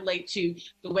that relate to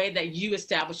the way that you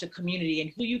establish a community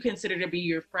and who you consider to be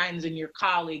your friends and your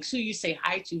colleagues, who you say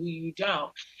hi to, who you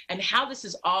don't, and how this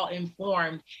is all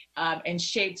informed and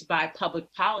shaped by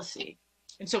public policy.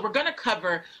 And so we're going to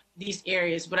cover these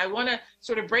areas, but I want to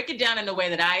sort of break it down in a way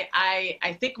that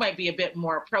I think might be a bit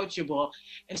more approachable.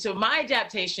 And so my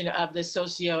adaptation of the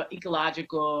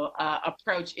socio-ecological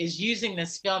approach is using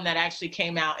this film that actually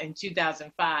came out in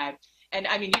 2005. And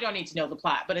I mean, you don't need to know the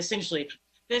plot, but essentially,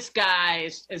 this guy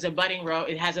has a budding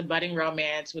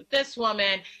romance with this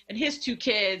woman, and his two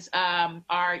kids are,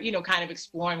 kind of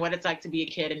exploring what it's like to be a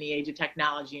kid in the age of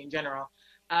technology in general.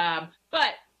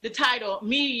 But the title,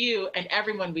 Me, You, and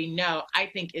Everyone We Know, I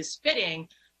think is fitting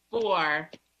for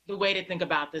the way to think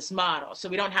about this model. So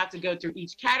we don't have to go through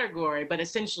each category, but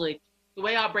essentially the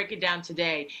way I'll break it down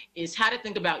today is how to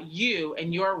think about you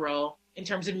and your role in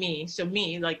terms of me. So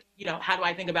me, how do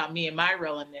I think about me and my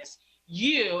role in this?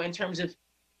 You, in terms of,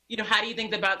 how do you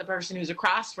think about the person who's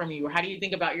across from you? Or how do you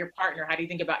think about your partner? How do you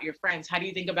think about your friends? How do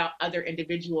you think about other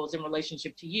individuals in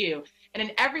relationship to you? And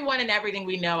then everyone and everything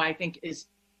we know, I think is,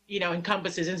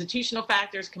 encompasses institutional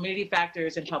factors, community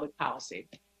factors, and public policy.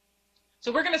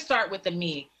 So we're going to start with the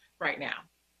me right now.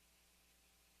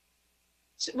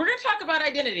 So we're going to talk about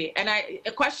identity. And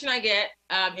a question I get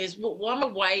is, well, I'm a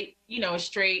white, a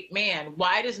straight man.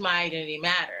 Why does my identity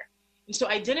matter? And so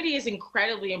identity is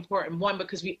incredibly important, one,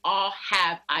 because we all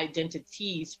have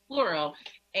identities, plural,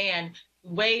 and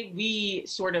the way we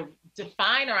sort of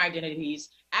define our identities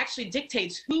actually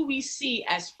dictates who we see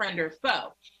as friend or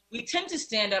foe. We tend to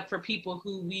stand up for people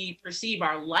who we perceive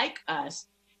are like us,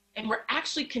 and we're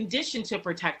actually conditioned to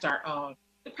protect our own.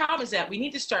 The problem is that we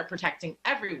need to start protecting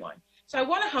everyone. So I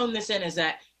want to hone this in, is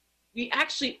that we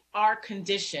actually are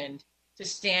conditioned to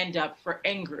stand up for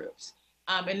in-groups.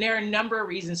 And there are a number of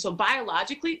reasons. So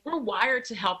biologically, we're wired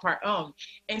to help our own.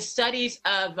 In studies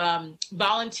of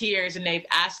volunteers, and they've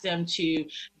asked them to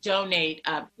donate,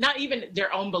 not even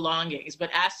their own belongings, but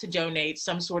asked to donate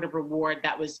some sort of reward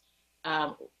that was,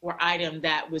 or item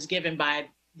that was given by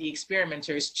the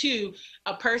experimenters to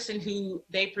a person who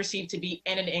they perceive to be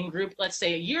in an in-group. Let's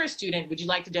say you're a student, would you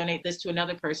like to donate this to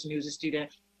another person who's a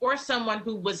student, or someone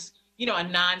who was, a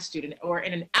non-student or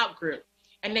in an out-group?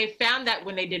 And they found that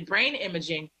when they did brain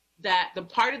imaging, that the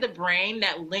part of the brain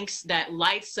that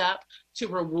lights up to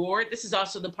reward, this is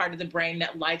also the part of the brain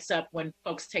that lights up when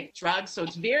folks take drugs. So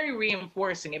it's very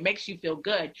reinforcing. It makes you feel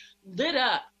good. Lit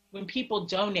up when people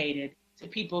donated to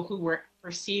people who were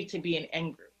perceived to be an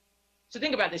in-group. So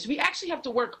think about this. We actually have to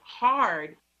work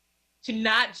hard to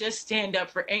not just stand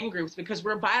up for in-groups, because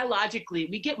we're biologically,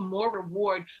 we get more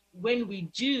reward when we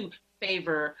do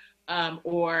favor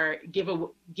or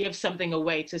give something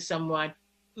away to someone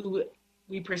who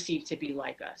we perceive to be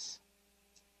like us.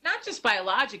 Not just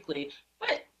biologically,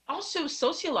 but also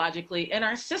sociologically in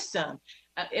our system.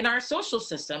 in our social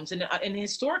systems and in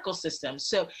historical systems.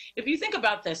 So if you think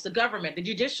about this, the government, the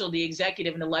judicial, the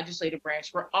executive, and the legislative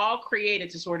branch were all created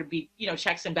to sort of be,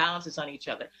 checks and balances on each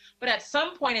other. But at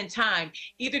some point in time,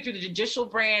 either through the judicial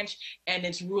branch and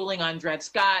its ruling on Dred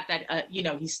Scott that,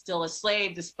 he's still a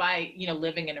slave despite,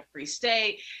 living in a free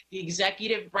state, the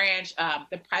executive branch,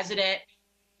 the president,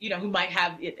 who might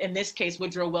have, in this case,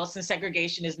 Woodrow Wilson,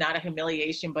 segregation is not a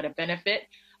humiliation, but a benefit.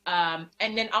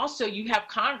 And then also you have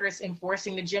Congress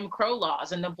enforcing the Jim Crow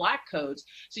laws and the Black codes.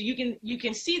 So you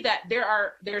can see that there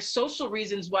are social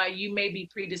reasons why you may be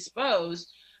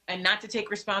predisposed, and not to take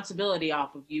responsibility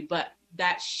off of you, but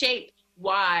that shape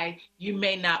why you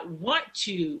may not want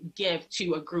to give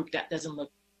to a group that doesn't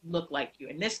look like you.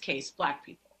 In this case, Black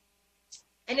people.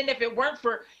 And then if it weren't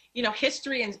for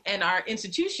history and our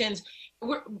institutions,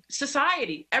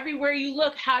 society, everywhere you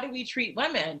look, how do we treat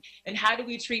women, and how do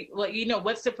we treat,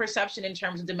 what's the perception in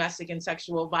terms of domestic and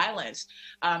sexual violence,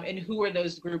 and who are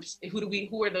those groups,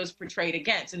 who are those portrayed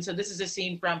against? And so this is a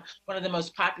scene from one of the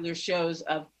most popular shows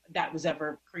that was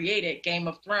ever created, Game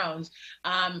of Thrones,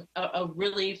 a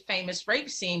really famous rape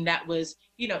scene that was,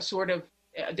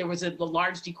 there was a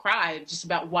large decry just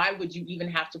about why would you even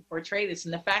have to portray this,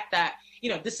 and the fact that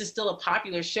this is still a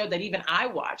popular show that even I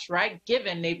watch, right?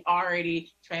 Given they've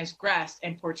already transgressed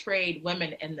and portrayed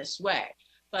women in this way.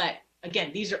 But again,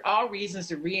 these are all reasons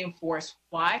to reinforce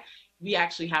why we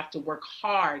actually have to work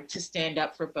hard to stand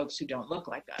up for folks who don't look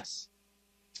like us.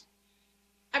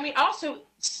 I mean, also,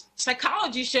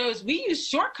 psychology shows we use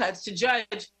shortcuts to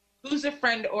judge who's a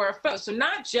friend or a foe. So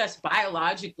not just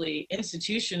biologically,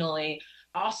 institutionally,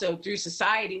 also through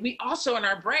society, we also in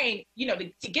our brain,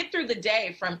 to get through the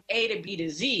day from A to B to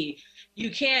Z,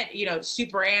 you can't,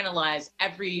 super analyze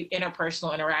every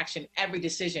interpersonal interaction, every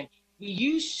decision. We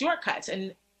use shortcuts.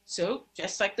 And so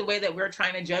just like the way that we're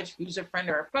trying to judge who's a friend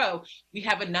or a foe, we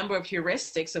have a number of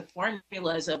heuristics, of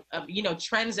formulas, of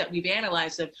trends that we've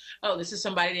analyzed of, oh, this is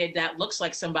somebody that looks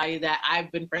like somebody that I've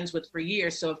been friends with for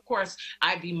years. So of course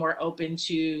I'd be more open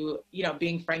to,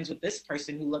 being friends with this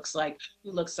person who looks like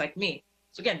me.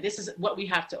 So again, this is what we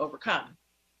have to overcome.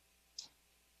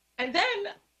 And then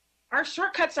our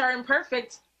shortcuts are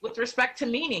imperfect with respect to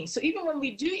meaning. So even when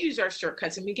we do use our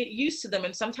shortcuts and we get used to them,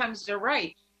 and sometimes they're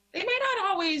right, they may not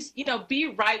always,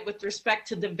 be right with respect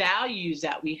to the values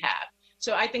that we have.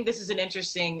 So I think this is an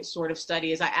interesting sort of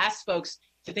study, as I asked folks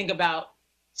to think about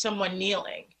someone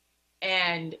kneeling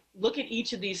and look at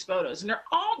each of these photos, and they're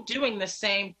all doing the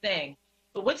same thing.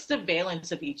 But what's the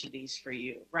valence of each of these for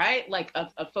you, right? Like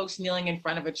of folks kneeling in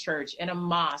front of a church, in a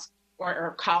mosque,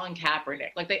 or Colin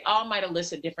Kaepernick. Like they all might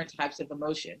elicit different types of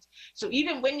emotions. So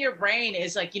even when your brain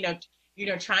is like,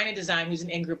 trying to design who's an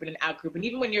in-group and an out-group, and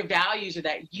even when your values are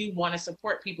that you want to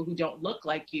support people who don't look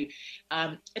like you,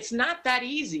 it's not that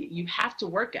easy. You have to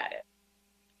work at it.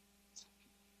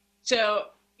 So,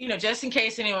 just in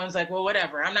case anyone's like, well,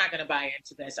 whatever, I'm not going to buy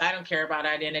into this. I don't care about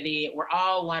identity. We're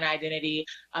all one identity,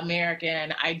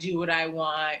 American. I do what I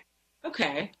want.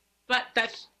 Okay.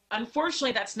 But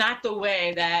unfortunately, that's not the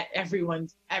way that everyone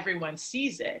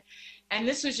sees it. And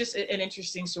this was just an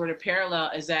interesting sort of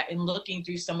parallel, is that in looking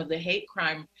through some of the hate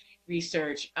crime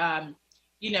research, and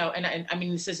I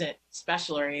mean, this isn't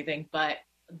special or anything, but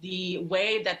the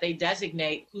way that they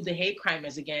designate who the hate crime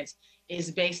is against is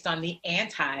based on the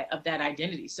anti of that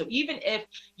identity. So even if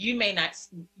you may not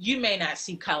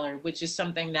see color, which is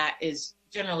something that is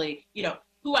generally,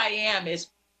 who I am is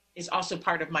also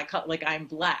part of my color, like I'm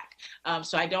Black.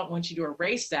 So I don't want you to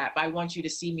erase that, but I want you to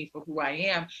see me for who I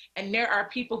am. And there are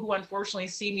people who unfortunately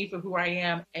see me for who I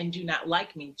am and do not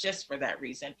like me just for that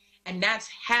reason. And that's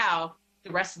how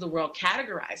the rest of the world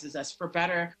categorizes us, for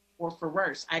better or for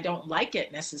worse. I don't like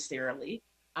it necessarily.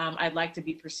 I'd like to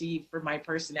be perceived for my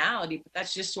personality, but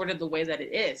that's just sort of the way that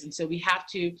it is. And so we have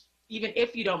to, even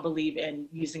if you don't believe in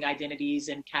using identities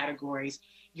and categories,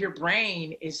 your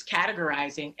brain is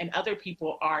categorizing, and other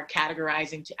people are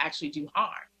categorizing to actually do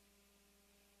harm.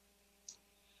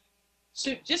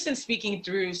 So just in speaking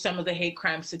through some of the hate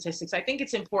crime statistics, I think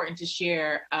it's important to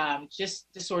share,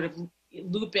 just to sort of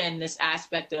loop in this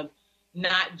aspect of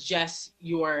not just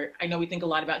I know we think a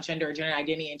lot about gender or gender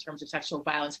identity in terms of sexual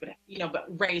violence, but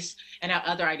race and how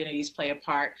other identities play a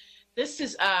part. This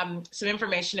is some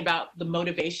information about the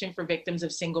motivation for victims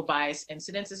of single bias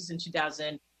incidents. This is in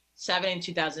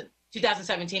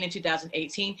 2017 and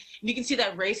 2018. And you can see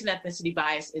that race and ethnicity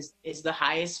bias is the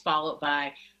highest, followed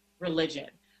by religion.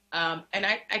 And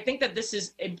I think that this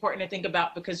is important to think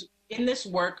about, because in this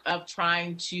work of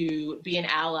trying to be an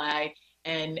ally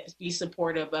and be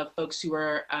supportive of folks who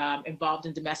are involved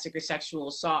in domestic or sexual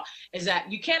assault, is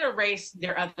that you can't erase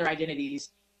their other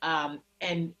identities.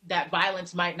 And that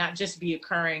violence might not just be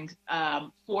occurring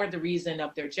for the reason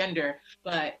of their gender,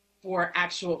 but for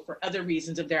other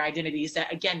reasons of their identities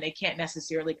that, again, they can't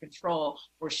necessarily control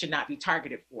or should not be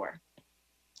targeted for.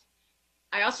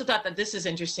 I also thought that this is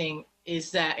interesting,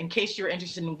 is that in case you're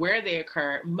interested in where they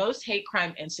occur, most hate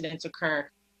crime incidents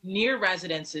occur near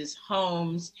residences,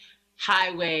 homes,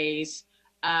 highways,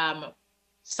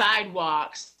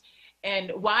 sidewalks.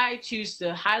 And why I choose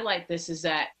to highlight this is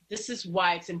that this is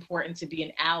why it's important to be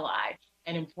an ally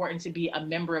and important to be a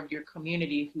member of your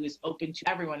community who is open to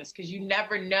everyone, is because you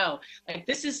never know. Like,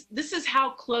 this is how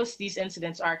close these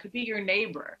incidents are. It could be your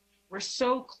neighbor. We're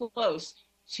so close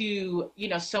to, you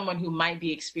know, someone who might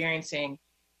be experiencing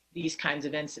these kinds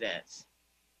of incidents.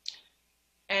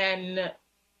 And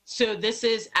so this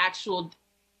is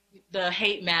the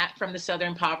hate map from the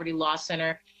Southern Poverty Law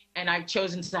Center. And I've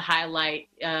chosen to highlight,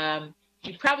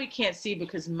 you probably can't see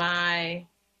because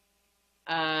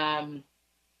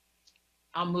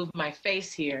I'll move my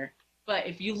face here. But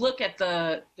if you look at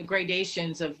the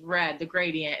gradations of red, the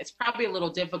gradient, it's probably a little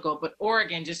difficult, but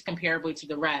Oregon, just comparably to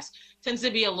the rest, tends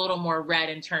to be a little more red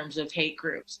in terms of hate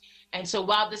groups. And so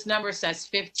while this number says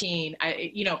 15,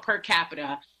 per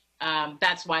capita,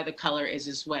 that's why the color is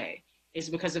this way, is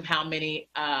because of how many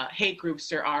hate groups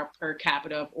there are per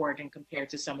capita of Oregon compared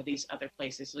to some of these other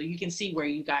places. So you can see where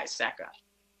you guys stack up.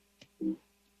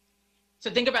 So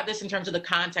think about this in terms of the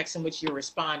context in which you're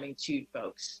responding to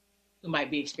folks who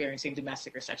might be experiencing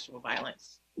domestic or sexual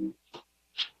violence. Okay,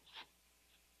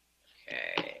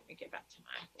 let me get back to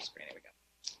my full screen. There we go.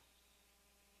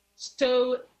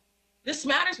 So this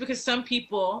matters because some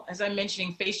people, as I'm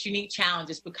mentioning, face unique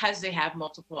challenges because they have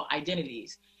multiple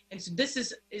identities. And so this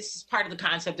is part of the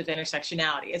concept of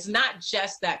intersectionality. It's not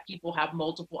just that people have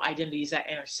multiple identities that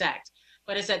intersect,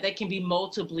 but it's that they can be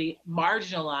multiply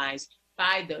marginalized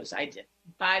by those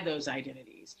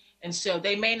identities. And so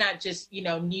they may not just,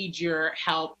 need your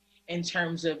help in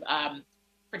terms of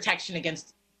protection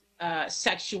against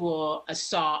sexual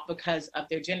assault because of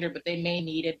their gender, but they may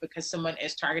need it because someone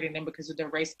is targeting them because of their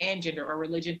race and gender, or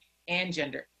religion and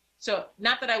gender. So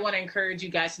not that I want to encourage you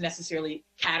guys to necessarily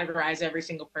categorize every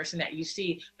single person that you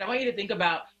see, but I want you to think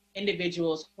about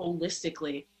individuals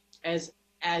holistically as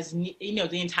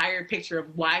the entire picture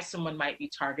of why someone might be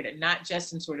targeted, not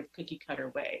just in sort of cookie cutter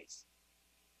ways.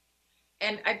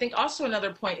 And I think also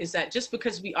another point is that just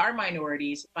because we are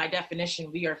minorities, by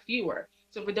definition, we are fewer.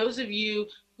 So for those of you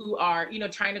who are,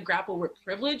 trying to grapple with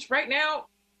privilege right now,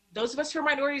 those of us who are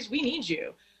minorities, we need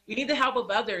you. We need the help of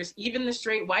others, even the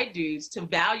straight white dudes, to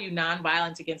value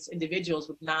nonviolence against individuals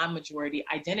with non-majority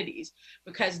identities,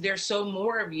 because there's so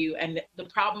more of you, and the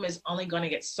problem is only going to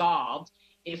get solved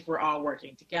if we're all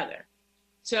working together.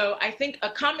 So I think a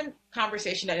common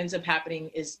conversation that ends up happening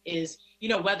is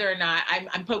whether or not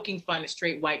I'm poking fun at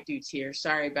straight white dudes here.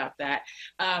 Sorry about that.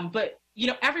 But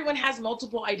everyone has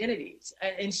multiple identities,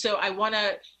 and so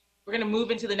we're gonna move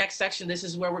into the next section. This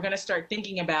is where we're gonna start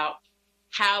thinking about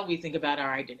how we think about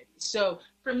our identities. So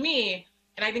for me,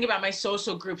 and I think about my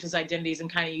social groups as identities and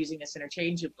kind of using this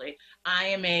interchangeably,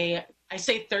 I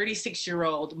say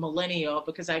 36-year-old millennial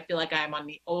because I feel like I'm on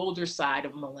the older side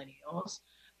of millennials.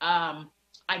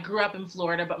 I grew up in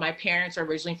Florida, but my parents are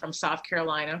originally from South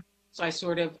Carolina. So I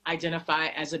sort of identify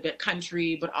as a bit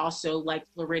country, but also like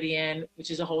Floridian,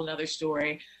 which is a whole nother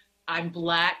story. I'm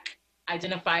Black,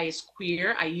 identify as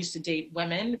queer. I used to date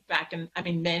men back in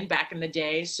the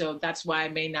day. So that's why I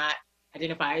may not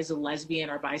identify as a lesbian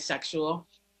or bisexual.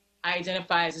 I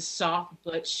identify as a soft,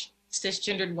 butch,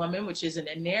 cisgendered woman, which isn't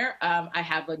in there. I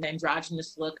have an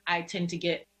androgynous look. I tend to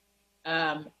get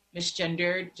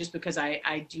misgendered just because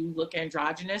I do look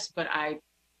androgynous, but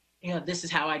this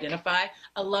is how I identify.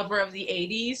 A lover of the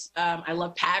 80s. I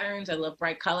love patterns. I love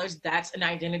bright colors. That's an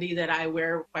identity that I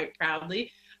wear quite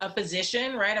proudly. A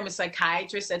physician, right? I'm a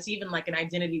psychiatrist. That's even like an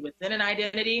identity within an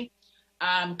identity.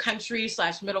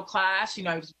 Country/middle class.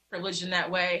 I was privileged in that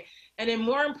way. And then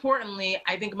more importantly,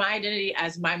 I think my identity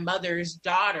as my mother's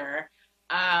daughter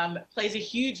plays a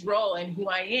huge role in who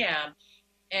I am.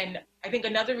 And I think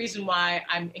another reason why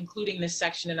I'm including this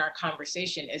section in our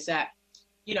conversation is that,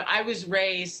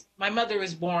 my mother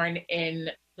was born in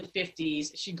the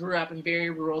 50s. She grew up in very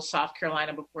rural South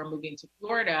Carolina before moving to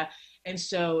Florida. And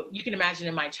so you can imagine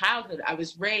in my childhood, I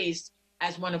was raised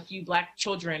as one of few Black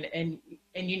children in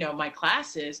my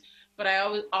classes. But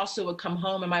I also would come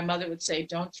home and my mother would say,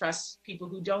 don't trust people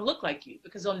who don't look like you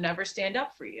because they'll never stand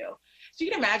up for you. So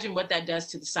you can imagine what that does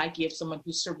to the psyche of someone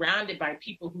who's surrounded by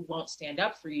people who won't stand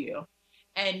up for you.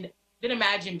 And then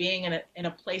imagine being in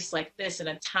a place like this, in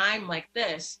a time like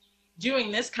this,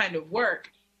 doing this kind of work.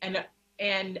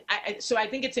 So I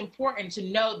think it's important to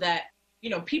know that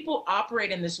people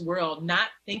operate in this world not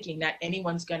thinking that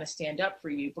anyone's going to stand up for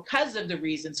you because of the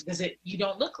reasons, because you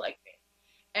don't look like me.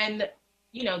 And,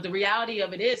 the reality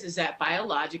of it is that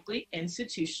biologically,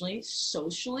 institutionally,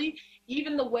 socially,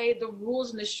 even the way the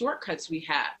rules and the shortcuts we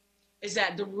have is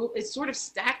that the rule is sort of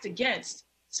stacked against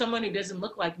someone who doesn't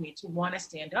look like me to want to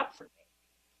stand up for me.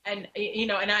 And,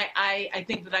 and I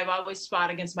think that I've always fought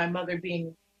against my mother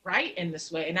being right in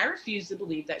this way. And I refuse to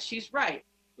believe that she's right,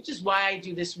 which is why I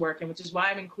do this work and which is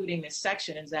why I'm including this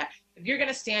section, is that if you're going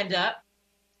to stand up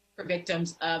for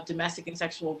victims of domestic and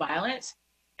sexual violence,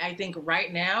 I think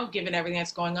right now, given everything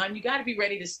that's going on, you got to be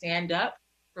ready to stand up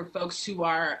for folks who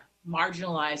are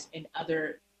marginalized in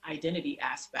other identity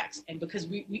aspects. And because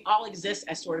we all exist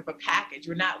as sort of a package,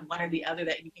 we're not one or the other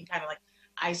that you can kind of like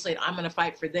isolate. I'm going to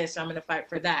fight for this, I'm going to fight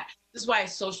for that. This is why a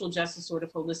social justice sort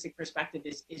of holistic perspective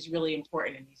is really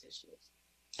important in these issues.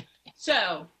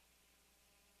 So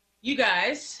you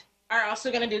guys are also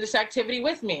going to do this activity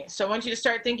with me. So I want you to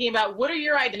start thinking about what are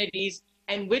your identities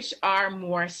and which are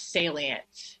more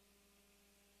salient.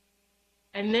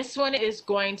 And this one is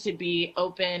going to be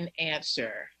open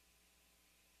answer.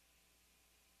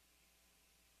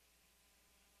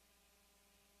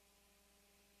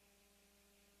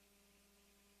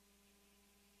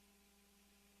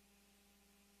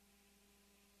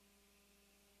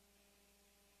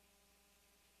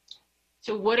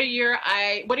 So what are your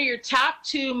top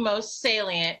two most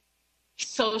salient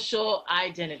social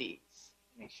identities?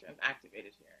 Make sure I'm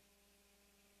activated here.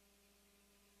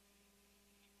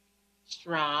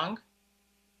 Strong,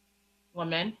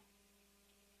 woman,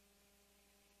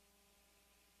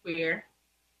 queer.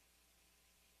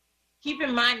 Keep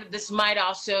in mind that this might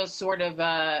also sort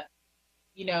of,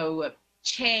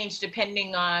 change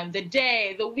depending on the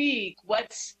day, the week,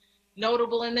 what's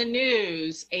notable in the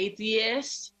news.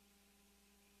 Atheist,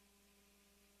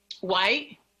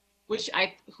 white, which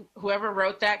whoever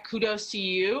wrote that, kudos to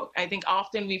you. I think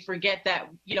often we forget that,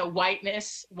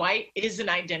 white is an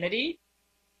identity.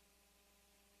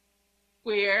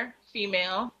 Queer,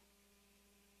 female,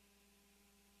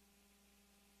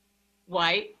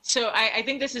 white. So I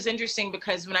think this is interesting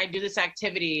because when I do this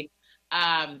activity,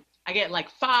 I get like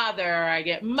father, I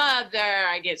get mother,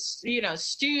 I get,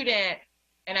 student.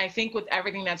 And I think with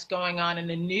everything that's going on in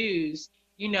the news,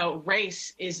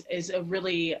 race is a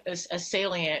really a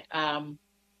salient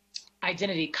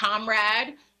identity.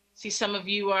 Comrade, see some of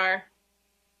you are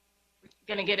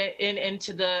going to get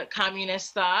into the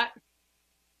communist thought,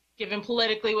 given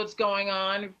politically what's going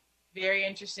on, very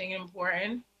interesting and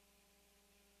important.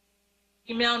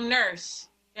 Female nurse,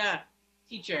 yeah,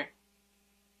 teacher.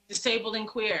 Disabled and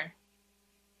queer,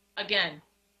 again.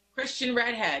 Christian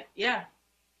redhead, yeah.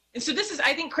 And so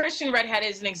I think Christian redhead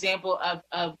is an example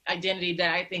of identity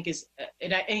that I think is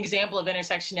an example of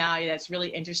intersectionality that's really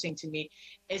interesting to me,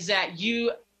 is that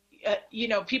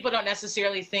people don't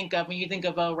necessarily think of, when you think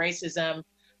of racism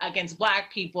against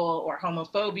Black people or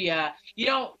homophobia,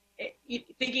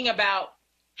 thinking about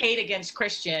hate against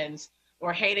Christians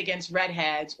or hate against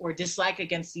redheads or dislike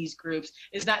against these groups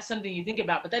is not something you think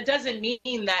about. But that doesn't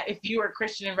mean that if you are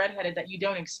Christian and redheaded that you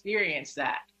don't experience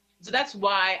that. So that's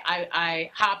why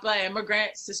I HAPA,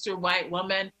 immigrant, sister, white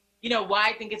woman, why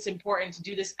I think it's important to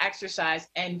do this exercise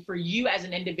and for you as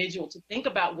an individual to think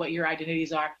about what your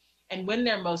identities are and when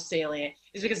they're most salient,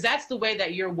 is because that's the way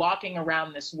that you're walking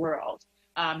around this world.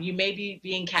 You may be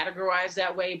being categorized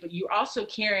that way, but you're also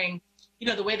carrying,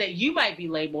 the way that you might be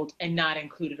labeled and not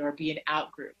included or be an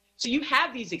out group. So you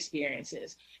have these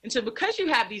experiences. And so because you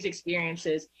have these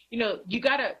experiences,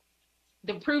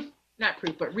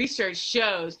 research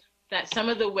shows that some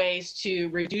of the ways to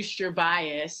reduce your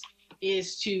bias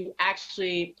is to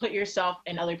actually put yourself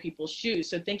in other people's shoes.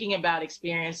 So thinking about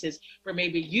experiences where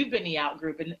maybe you've been the out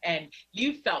group and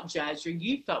you felt judged or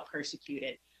you felt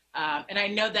persecuted. And I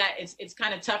know that it's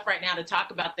kind of tough right now to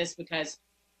talk about this because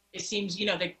it seems,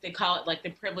 they call it like the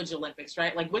privilege Olympics,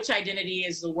 right? Like which identity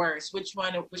is the worst? Which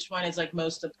one is like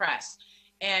most oppressed?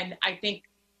 And I think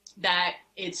that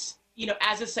it's,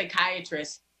 as a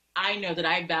psychiatrist, I know that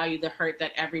I value the hurt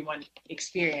that everyone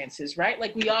experiences, right?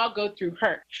 Like we all go through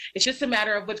hurt. It's just a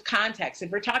matter of which context. If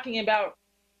we're talking about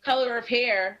color of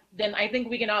hair, then I think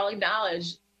we can all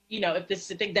acknowledge, if this is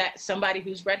the thing that somebody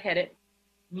who's redheaded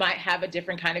might have a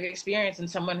different kind of experience than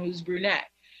someone who's brunette.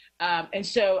 And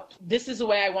so this is the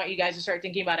way I want you guys to start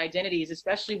thinking about identities,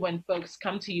 especially when folks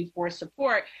come to you for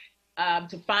support,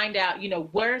 to find out,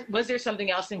 was there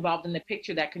something else involved in the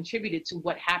picture that contributed to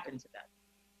what happened to them?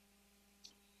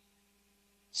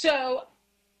 So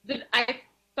I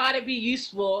thought it'd be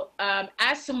useful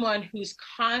as someone who's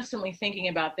constantly thinking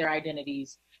about their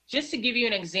identities, just to give you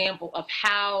an example of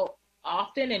how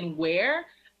often and where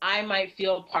I might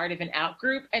feel part of an out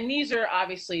group. And these are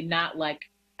obviously not like,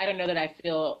 I don't know that I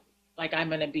feel like I'm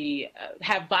going to be,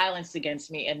 have violence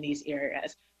against me in these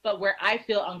areas, but where I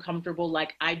feel uncomfortable,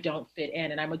 like I don't fit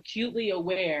in. And I'm acutely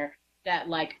aware that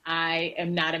like I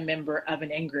am not a member of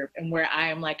an in group, and where I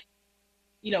am like,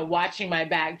 you know, watching my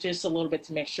back just a little bit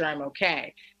to make sure I'm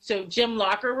okay. So gym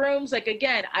locker rooms, like,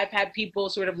 again, I've had people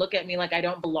sort of look at me like I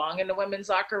don't belong in the women's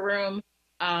locker room.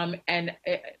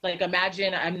 Like,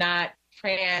 imagine I'm not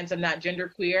trans, I'm not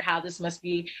genderqueer, how this must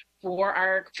be for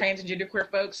our trans and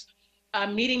genderqueer folks.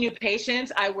 Meeting new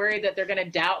patients, I worry that they're going to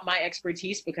doubt my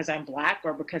expertise because I'm Black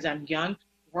or because I'm young.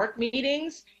 Work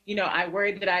meetings, you know, I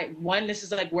worry that this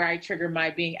is like where I trigger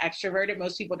my being extroverted.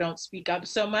 Most people don't speak up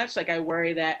so much. Like, I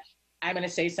worry that I'm going to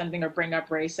say something or bring up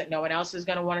race that no one else is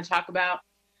going to want to talk about.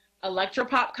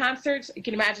 Electropop concerts, you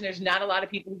can imagine there's not a lot of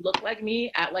people who look like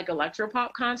me at like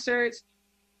electropop concerts.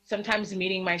 Sometimes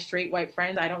meeting my straight white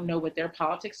friends, I don't know what their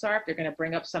politics are, if they're going to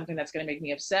bring up something that's going to make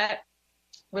me upset.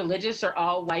 Religious or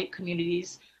all white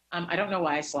communities. I don't know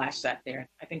why I slashed that there.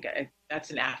 I think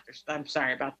that's an after. I'm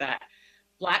sorry about that.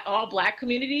 All Black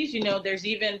communities, you know, there's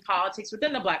even politics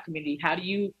within the Black community. How do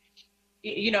you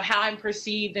know, how I'm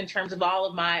perceived in terms of all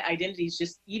of my identities,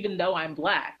 just even though I'm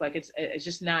Black, like it's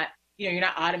just not, you know, you're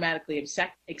not automatically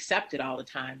accepted all the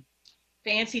time.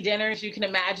 Fancy dinners, you can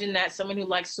imagine that someone who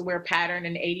likes to wear pattern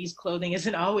and 80s clothing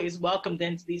isn't always welcomed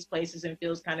into these places and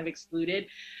feels kind of excluded,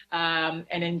 and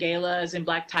in galas and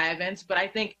black tie events. But I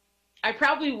think I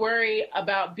probably worry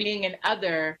about being an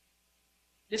other.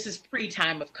 This is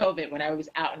pre-time of COVID when I was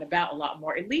out and about a lot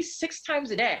more, at least 6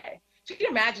 times a day. So you can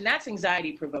imagine that's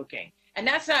anxiety provoking. And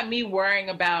that's not me worrying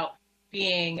about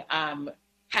being,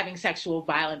 having sexual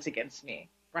violence against me,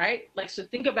 right? Like, so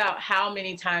think about how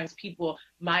many times people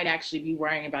might actually be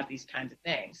worrying about these kinds of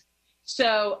things.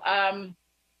 So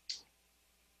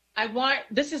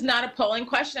this is not a polling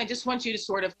question. I just want you to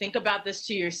sort of think about this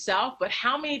to yourself, but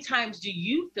how many times do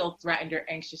you feel threatened or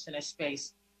anxious in a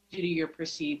space due to your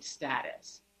perceived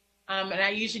status? And I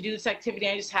usually do this activity.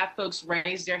 I just have folks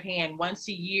raise their hand once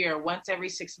a year, once every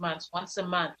 6 months, once a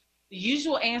month. The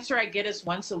usual answer I get is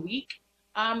once a week.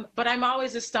 But I'm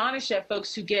always astonished at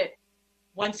folks who get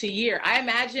once a year. I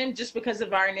imagine, just because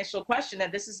of our initial question,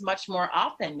 that this is much more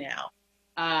often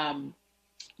now.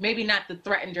 Maybe not the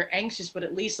threatened or anxious, but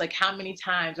at least like how many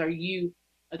times are you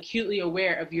acutely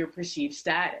aware of your perceived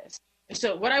status? And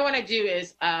so what I want to do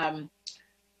is,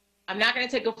 I'm not going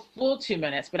to take a full 2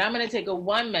 minutes, but I'm going to take a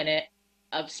 1 minute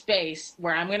of space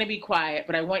where I'm going to be quiet,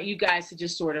 but I want you guys to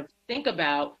just sort of think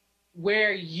about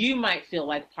where you might feel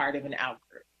like part of an out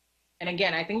group. And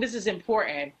again, I think this is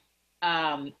important.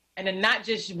 And then not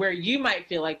just where you might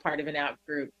feel like part of an out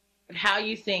group, but how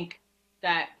you think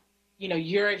that, you know,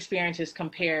 your experiences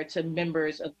compare to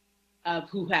members of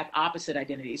who have opposite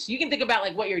identities. So you can think about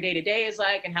like what your day-to-day is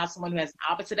like and how someone who has an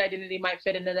opposite identity might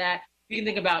fit into that. You can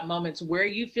think about moments where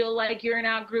you feel like you're an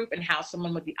out group and how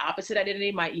someone with the opposite identity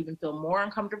might even feel more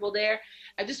uncomfortable there.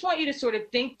 I just want you to sort of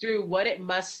think through what it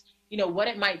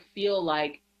might feel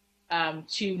like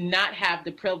to not have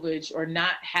the privilege or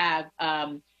not have,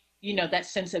 that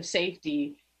sense of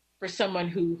safety for someone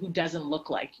who doesn't look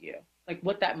like you, like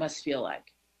what that must feel like.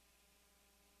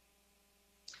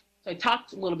 So I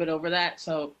talked a little bit over that,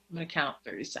 so I'm gonna count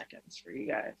 30 seconds for you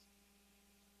guys.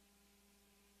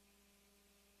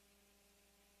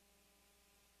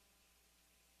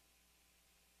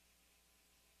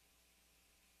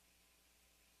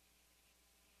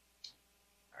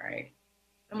 All right,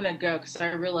 I'm gonna go because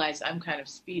I realize I'm kind of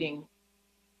speeding.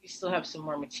 We still have some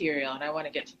more material and I wanna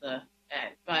get to the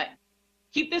end, but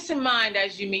keep this in mind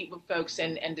as you meet with folks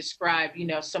and describe,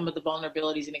 some of the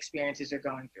vulnerabilities and experiences they're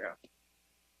going through.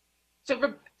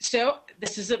 So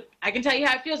this is I can tell you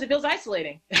how it feels. It feels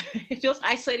isolating. It feels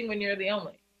isolating when you're the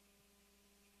only.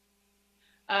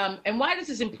 And why this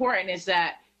is important is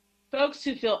that folks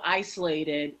who feel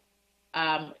isolated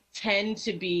tend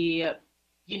to be,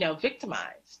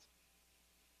 victimized.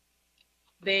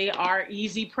 They are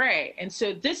easy prey. And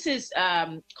so this is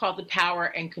called the power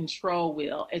and control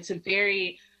wheel. It's a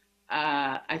very,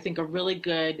 I think, a really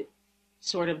good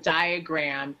sort of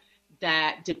diagram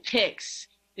that depicts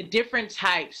the different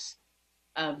types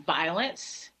of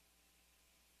violence,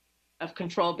 of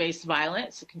control-based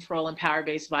violence, control and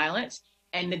power-based violence,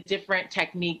 and the different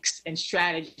techniques and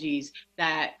strategies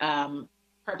that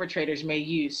perpetrators may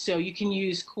use. So you can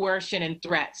use coercion and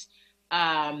threats.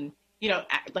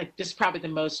 Like this is probably the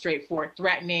most straightforward,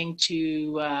 threatening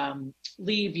to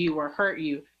leave you or hurt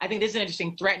you. I think this is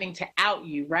interesting, threatening to out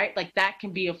you, right? Like that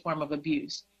can be a form of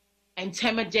abuse.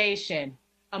 Intimidation,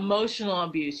 emotional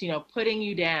abuse, putting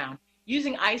you down,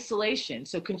 using isolation,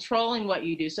 so controlling what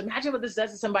you do. So imagine what this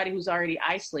does to somebody who's already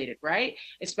isolated, right?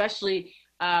 Especially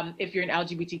if you're an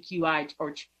LGBTQI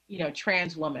or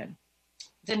trans woman.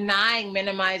 Denying,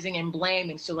 minimizing, and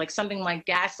blaming. So like something like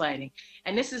gaslighting.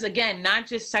 And this is, again, not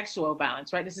just sexual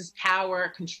violence, right? This is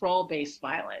power, control-based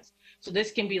violence. So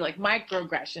this can be like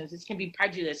microaggressions. This can be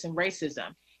prejudice and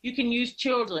racism. You can use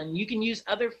children. You can use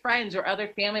other friends or other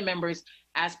family members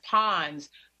as pawns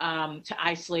to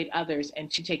isolate others and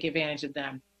to take advantage of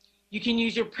them. You can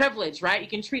use your privilege, right? You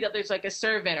can treat others like a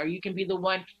servant, or you can be the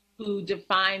one who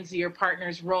defines your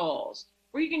partner's roles.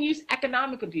 Or you can use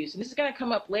economic abuse. And this is going to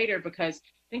come up later, because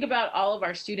think about all of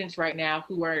our students right now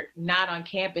who are not on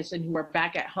campus and who are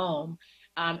back at home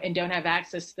and don't have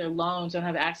access to their loans, don't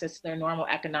have access to their normal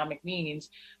economic means,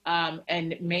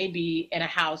 and may be in a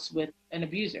house with an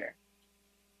abuser.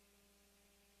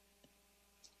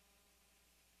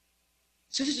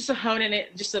 So this is just a honing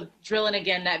it, just a drilling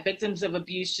again that victims of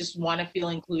abuse just want to feel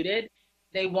included.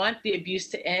 They want the abuse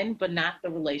to end, but not the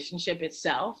relationship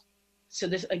itself. So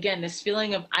this, again, this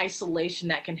feeling of isolation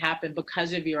that can happen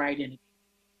because of your identity.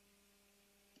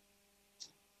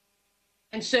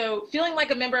 And so feeling like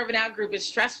a member of an out-group is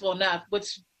stressful enough.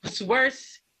 What's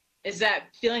worse is that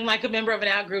feeling like a member of an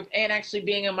out-group and actually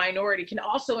being a minority can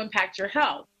also impact your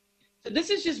health. So this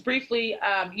is just briefly,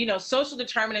 social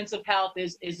determinants of health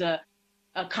is a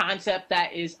concept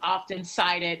that is often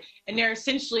cited. And they're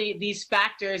essentially these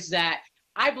factors that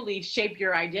I believe shape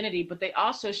your identity, but they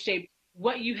also shape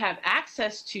what you have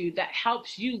access to that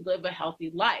helps you live a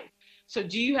healthy life. So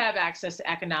do you have access to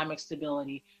economic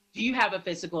stability? Do you have a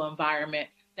physical environment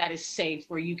that is safe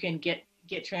where you can get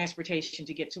transportation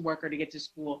to get to work or to get to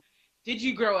school? Did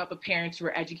you grow up with parents who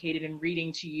were educated in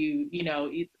reading to you,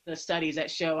 the studies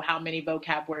that show how many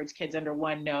vocab words kids under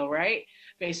 1 know, right?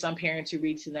 Based on parents who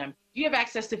read to them. Do you have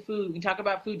access to food? We can talk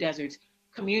about food deserts,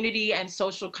 community and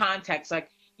social context, like,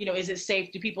 is it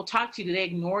safe? Do people talk to you? Do they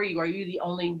ignore you? Are you the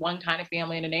only one kind of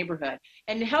family in a neighborhood?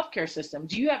 And the healthcare system,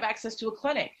 do you have access to a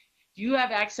clinic? Do you have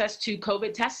access to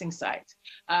COVID testing sites?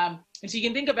 And so you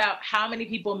can think about how many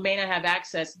people may not have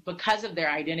access because of their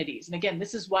identities. And again,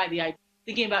 this is why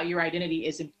thinking about your identity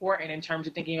is important in terms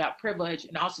of thinking about privilege,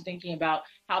 and also thinking about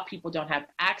how people don't have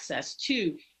access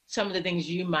to some of the things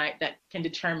that can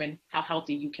determine how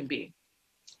healthy you can be.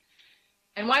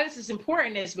 And why this is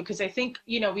important is because I think,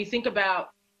 we think about,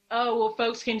 oh, well,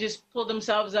 folks can just pull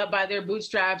themselves up by their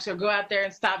bootstraps or go out there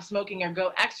and stop smoking or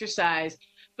go exercise.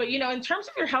 But, in terms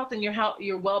of your health and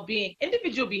your well-being,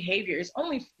 individual behavior is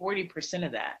only 40%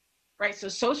 of that, right? So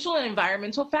social and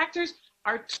environmental factors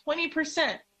are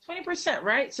 20%,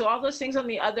 right? So all those things on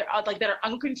the other, like that are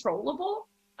uncontrollable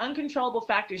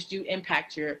factors do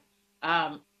impact your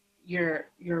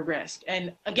risk.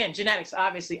 And again, genetics,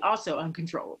 obviously also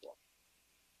uncontrollable.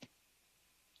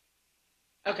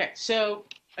 Okay, so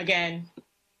again,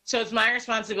 it's my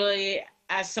responsibility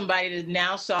as somebody to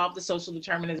now solve the social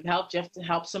determinants of health, just to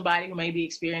help somebody who may be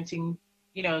experiencing,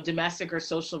 domestic or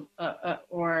social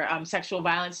or sexual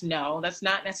violence. No, that's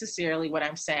not necessarily what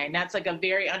I'm saying. That's like a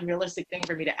very unrealistic thing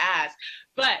for me to ask.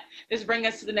 But this brings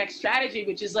us to the next strategy,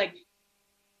 which is like,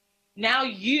 now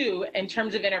you, in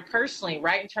terms of interpersonally,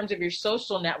 right, in terms of your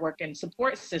social network and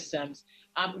support systems,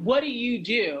 what do you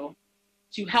do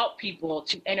to help people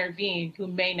to intervene who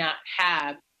may not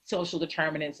have social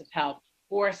determinants of health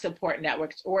or support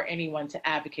networks or anyone to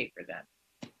advocate for them?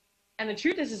 And the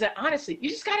truth is that honestly, you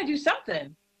just got to do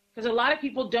something, because a lot of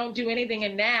people don't do anything.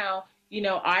 And now,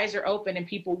 eyes are open and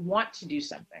people want to do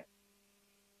something.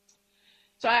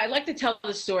 So I'd like to tell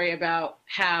the story about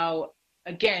how,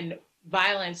 again,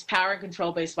 violence, power and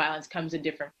control-based violence comes in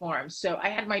different forms. So I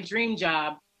had my dream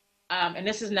job, and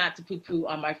this is not to poo-poo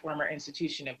on my former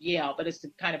institution of Yale, but it's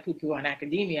to kind of poo-poo on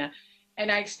academia.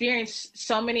 And I experienced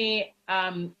so many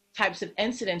types of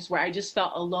incidents where I just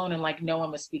felt alone and like no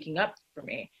one was speaking up for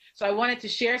me. So I wanted to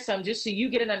share some just so you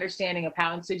get an understanding of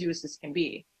how insidious this can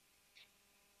be.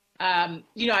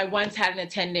 I once had an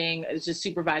attending, as a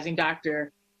supervising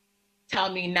doctor,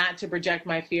 tell me not to project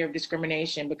my fear of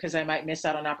discrimination because I might miss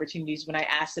out on opportunities when I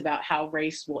asked about how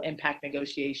race will impact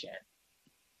negotiation.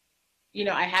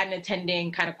 I had an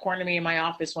attending kind of corner me in my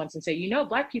office once and say,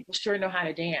 Black people sure know how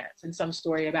to dance, and some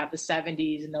story about the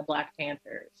 70s and the Black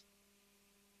Panthers.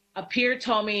 A peer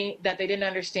told me that they didn't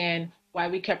understand why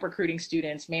we kept recruiting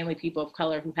students, mainly people of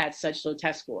color, who had such low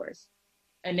test scores.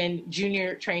 And then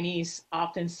junior trainees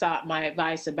often sought my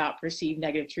advice about perceived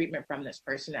negative treatment from this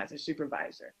person as a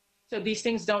supervisor. So these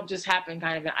things don't just happen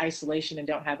kind of in isolation and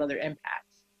don't have other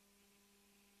impacts.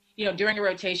 During a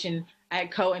rotation, I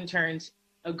had co-interns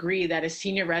agree that a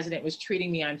senior resident was treating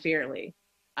me unfairly.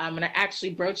 And I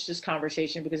actually broached this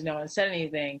conversation because no one said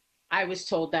anything. I was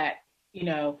told that, you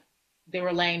know, they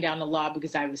were laying down the law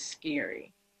because I was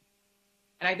scary.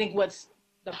 And I think what's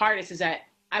the hardest is that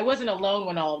I wasn't alone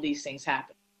when all of these things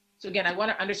happened. So again, I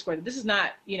want to underscore that this is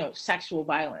not, you know, sexual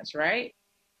violence, right?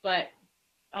 But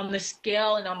on the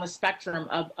scale and on the spectrum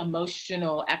of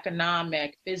emotional,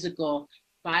 economic, physical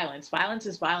violence, violence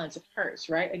is violence, it hurts,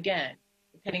 right? Again,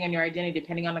 depending on your identity,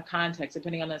 depending on the context,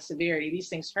 depending on the severity, these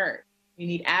things hurt. We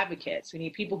need advocates. We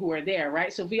need people who are there,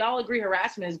 right? So if we all agree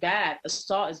harassment is bad,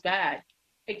 assault is bad,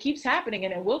 it keeps happening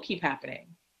and it will keep happening.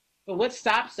 But what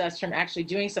stops us from actually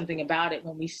doing something about it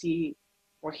when we see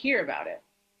or hear about it?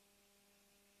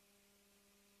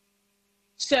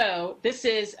 So this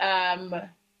is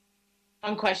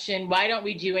one question: why don't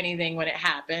we do anything when it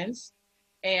happens?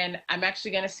 And I'm actually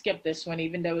going to skip this one,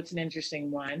 even though it's an interesting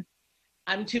one.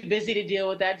 I'm too busy to deal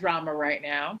with that drama right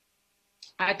now.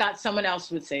 I thought someone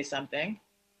else would say something.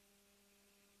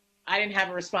 I didn't have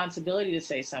a responsibility to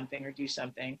say something or do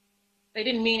something. They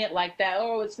didn't mean it like that.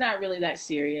 Oh, it's not really that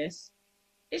serious.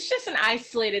 It's just an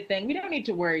isolated thing. We don't need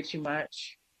to worry too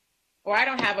much. Or I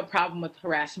don't have a problem with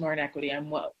harassment or inequity. I'm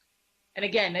woke. And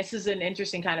again, this is an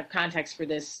interesting kind of context for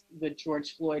this with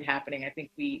George Floyd happening. I think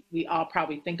we all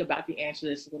probably think about the answer to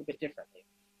this a little bit differently.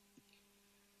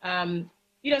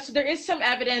 You know, so there is some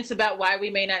evidence about why we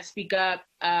may not speak up.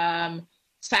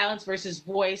 Silence versus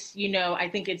voice. You know, I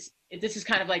think this is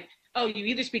kind of like, oh, you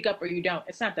either speak up or you don't.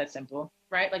 It's not that simple,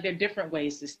 right? Like there are different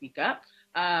ways to speak up.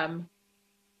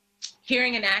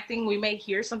 Hearing and acting, we may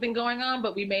hear something going on,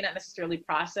 but we may not necessarily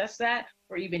process that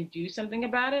or even do something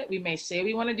about it. We may say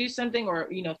we want to do something or,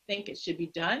 you know, think it should be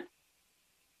done.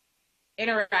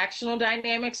 Interactional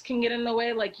dynamics can get in the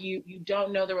way, like you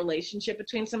don't know the relationship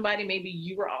between somebody. Maybe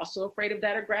you were also afraid of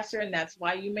that aggressor, and that's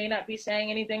why you may not be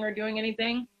saying anything or doing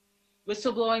anything.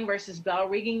 Whistleblowing versus bell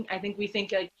ringing. I think we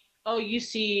think like, oh, you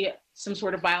see some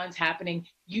sort of violence happening,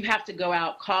 you have to go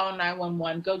out, call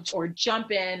 911, go or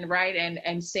jump in, right,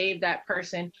 and save that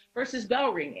person. Versus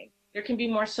bell ringing. There can be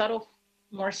more subtle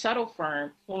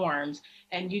forms,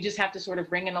 and you just have to sort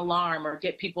of ring an alarm or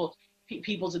get people's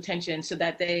attention so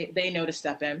that they know to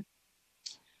step in.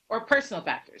 Or personal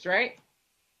factors, right?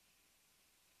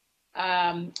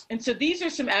 And so these are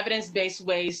some evidence-based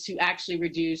ways to actually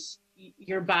reduce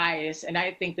your bias. And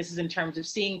I think this is in terms of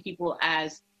seeing people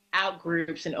as out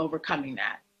groups and overcoming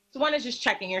that. So one is just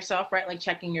checking yourself, right? Like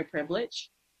checking your privilege.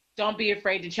 Don't be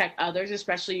afraid to check others,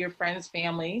 especially your friends,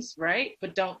 families, right?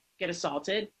 But don't get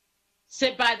assaulted.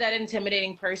 Sit by that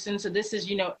intimidating person. So this is,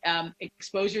 you know,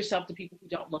 expose yourself to people who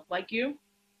don't look like you.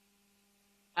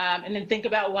 And then think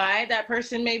about why that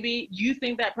person you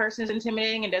think that person is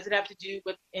intimidating, and does it have to do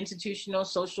with institutional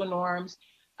social norms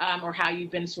or how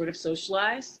you've been sort of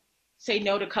socialized? Say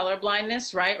no to color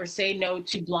blindness, right? Or say no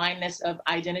to blindness of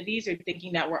identities, or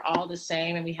thinking that we're all the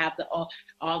same and we have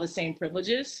all the same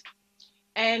privileges.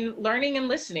 And learning and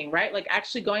listening, right? Like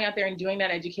actually going out there and doing that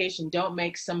education. Don't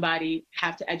make somebody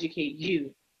have to educate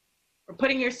you, or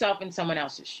putting yourself in someone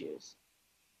else's shoes.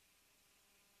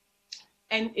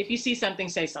 And if you see something,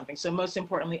 say something. So most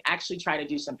importantly, actually try to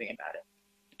do something about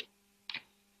it.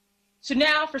 So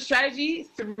now for strategy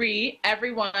 3,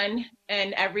 everyone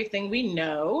and everything we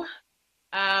know.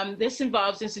 This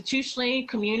involves institutionally,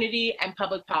 community, and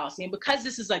public policy. And because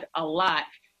this is like a lot,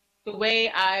 the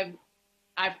way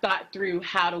I've thought through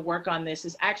how to work on this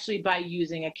is actually by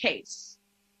using a case.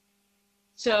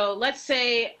 So let's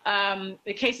say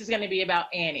the case is going to be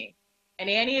about Annie. And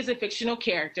Annie is a fictional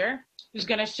character who's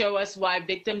going to show us why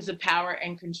victims of power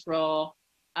and control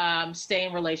stay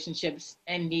in relationships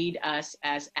and need us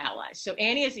as allies. So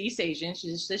Annie is East Asian.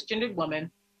 She's a cisgendered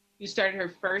woman who started her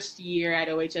first year at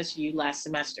OHSU last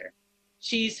semester.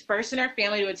 She's first in her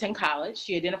family to attend college.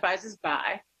 She identifies as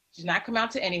bi. She does not come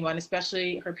out to anyone,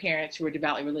 especially her parents who are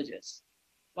devoutly religious.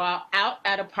 While out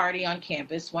at a party on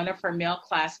campus, one of her male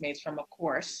classmates from a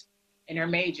course in her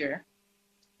major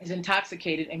is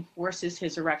intoxicated and forces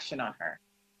his erection on her.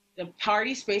 The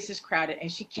party space is crowded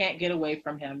and she can't get away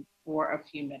from him for a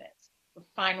few minutes, but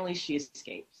finally she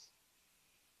escapes.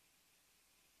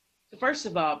 So first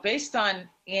of all, based on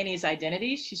Annie's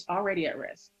identity, she's already at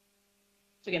risk.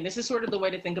 So again, this is sort of the way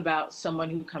to think about someone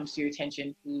who comes to your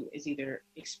attention who is either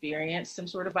experienced some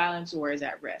sort of violence or is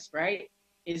at risk, right?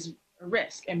 Is a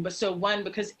risk. And so one,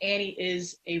 because Annie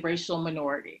is a racial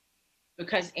minority,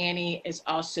 because Annie is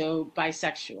also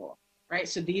bisexual, right?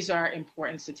 So these are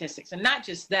important statistics. And not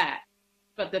just that,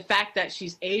 but the fact that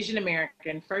she's Asian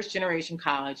American, first generation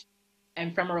college,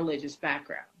 and from a religious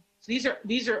background. So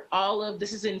these are all of,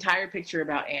 this is the entire picture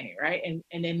about Annie, right? And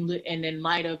in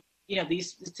light of, you know,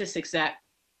 these statistics that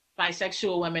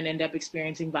bisexual women end up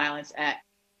experiencing violence at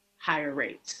higher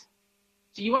rates.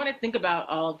 So you want to think about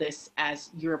all of this as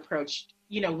you're approached,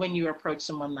 when you approach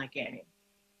someone like Annie.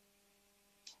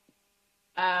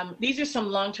 These are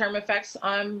some long-term effects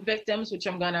on victims, which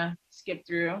I'm going to skip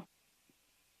through.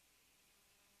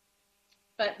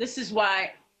 But this is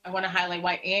why I want to highlight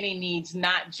why Annie needs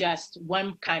not just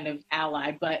one kind of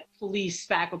ally, but police,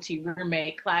 faculty,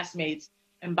 roommate, classmates,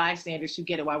 and bystanders who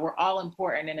get it, why we're all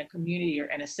important in a community or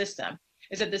in a system,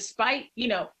 is that despite,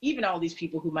 even all these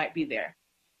people who might be there,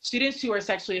 students who are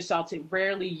sexually assaulted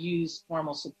rarely use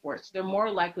formal supports. They're more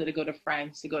likely to go to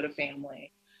friends, to go to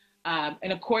family.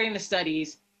 And according to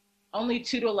studies, only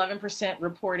 2 to 11%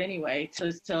 report anyway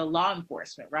to law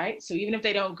enforcement, right? So even if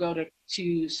they don't go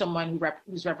to someone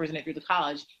who's represented through the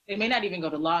college, they may not even go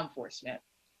to law enforcement.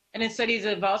 And then studies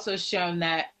have also shown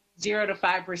that 0 to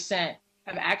 5%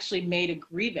 have actually made a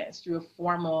grievance through a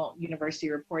formal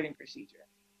university reporting procedure.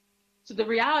 So the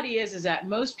reality is that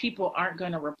most people aren't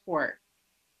going to report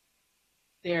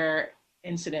their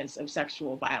incidents of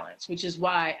sexual violence, which is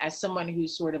why, as someone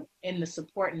who's sort of in the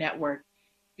support network,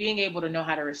 being able to know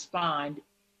how to respond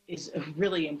is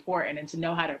really important, and to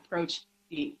know how to approach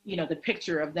the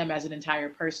picture of them as an entire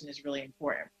person is really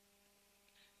important.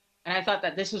 And I thought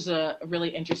that this was a really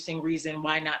interesting reason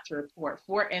why not to report.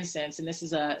 For instance, and this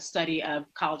is a study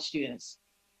of college students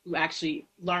who actually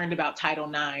learned about Title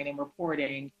IX and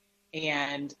reporting,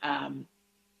 and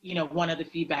one of the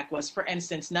feedback was, for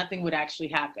instance, nothing would actually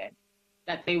happen,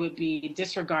 that they would be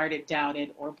disregarded,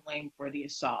 doubted, or blamed for the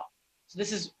assault. So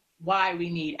this is why we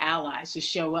need allies to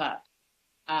show up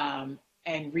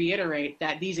and reiterate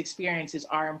that these experiences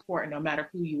are important no matter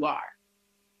who you are.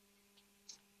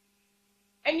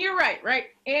 And you're right?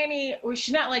 Annie,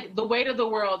 she's not like, the weight of the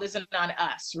world isn't on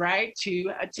us, right?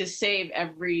 To save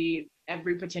every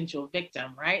potential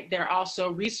victim, right? There are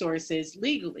also resources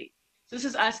legally. So this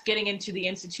is us getting into the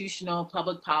institutional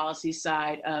public policy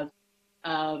side of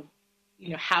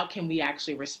how can we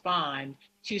actually respond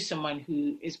to someone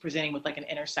who is presenting with like an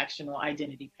intersectional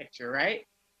identity picture, right?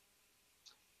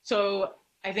 So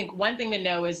I think one thing to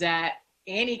know is that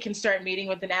Annie can start meeting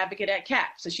with an advocate at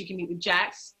CAP. So she can meet with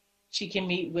Jax, she can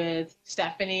meet with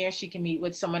Stephanie, or she can meet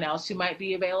with someone else who might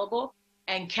be available.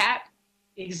 And CAP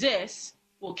exists,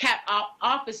 CAP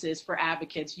offices for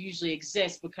advocates usually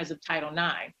exist because of Title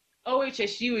IX.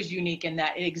 OHSU is unique in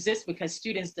that it exists because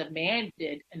students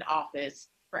demanded an office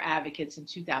for advocates in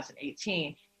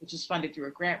 2018, which is funded through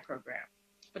a grant program.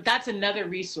 But that's another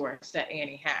resource that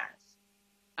Annie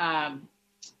has.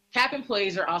 CAP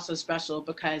employees are also special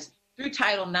because through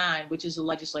Title IX, which is the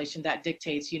legislation that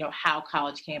dictates, how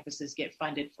college campuses get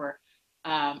funded for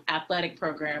athletic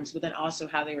programs, but then also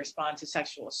how they respond to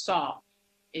sexual assault,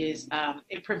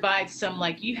 it provides some,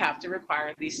 you have to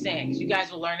require these things. You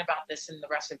guys will learn about this in the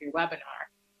rest of your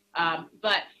webinar.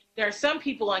 But there are some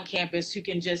people on campus who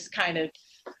can just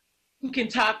who can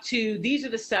talk to, these are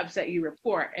the steps that you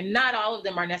report. And not all of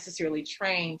them are necessarily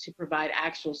trained to provide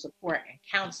actual support and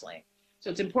counseling. So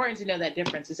it's important to know that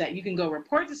difference, is that you can go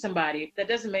report to somebody. That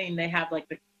doesn't mean they have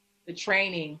the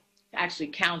training to actually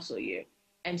counsel you.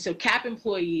 And so CAP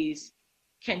employees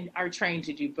are trained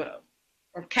to do both,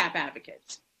 or CAP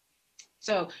advocates.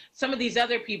 So some of these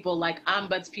other people, like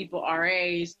ombuds people,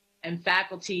 RAs, and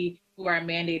faculty who are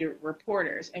mandated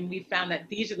reporters. And we found that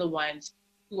these are the ones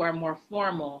who are more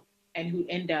formal and who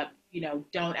end up,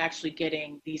 don't actually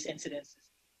getting these incidents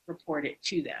reported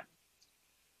to them.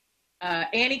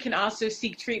 Annie can also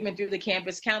seek treatment through the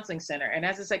campus counseling center. And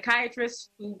as a psychiatrist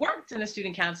who worked in a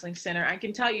student counseling center, I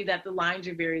can tell you that the lines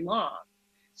are very long.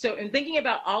 So in thinking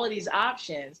about all of these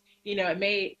options, I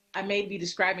may be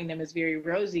describing them as very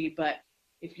rosy, but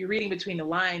if you're reading between the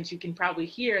lines, you can probably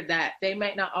hear that they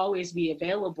might not always be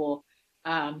available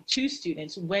to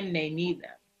students when they need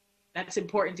them. That's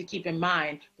important to keep in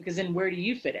mind, because then where do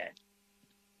you fit in?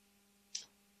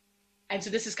 And so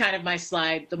this is kind of my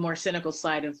slide, the more cynical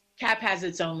slide of CAP has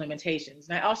its own limitations.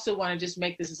 And I also want to just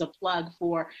make this as a plug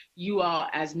for you all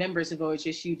as members of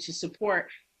OHSU to support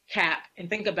CAP and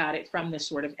think about it from this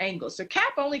sort of angle. So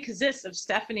CAP only consists of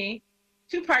Stephanie,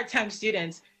 2 part-time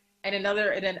students, and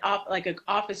an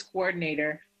office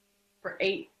coordinator for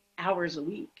 8 hours a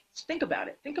week. So think about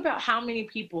it. Think about how many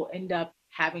people end up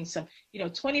having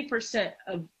 20%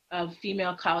 of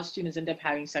female college students end up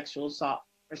having sexual assault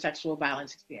or sexual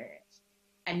violence experience.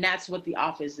 And that's what the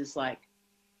office is like,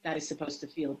 that is supposed to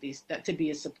feel to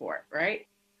be a support, right?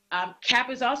 CAP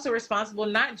is also responsible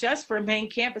not just for main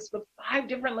campus, but 5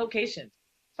 different locations,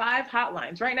 5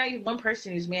 hotlines. Right now you have one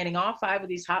person who's manning all 5 of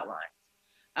these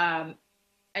hotlines.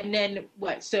 And then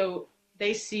what? So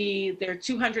they see there are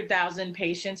 200,000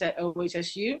 patients at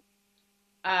OHSU,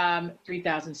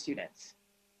 3,000 students.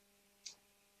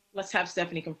 let's have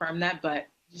Stephanie confirm that, but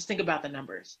just think about the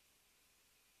numbers.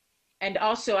 And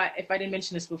also, if I didn't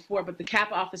mention this before, but the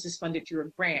CAP office is funded through a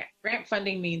grant. Grant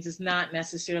funding means it's not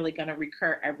necessarily going to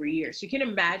recur every year. So you can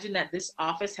imagine that this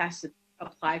office has to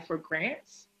apply for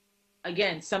grants.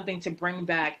 Again, something to bring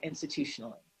back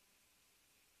institutionally.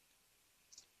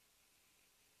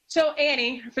 So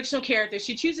Annie, her fictional character,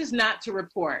 she chooses not to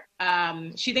report.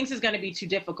 She thinks it's going to be too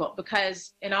difficult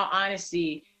because, in all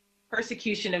honesty,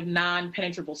 persecution of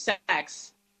non-penetrable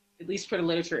sex, at least for the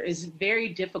literature, is very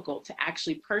difficult to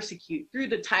actually persecute through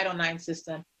the Title IX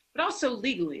system, but also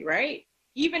legally, right?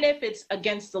 Even if it's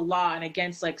against the law and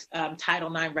against like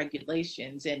Title IX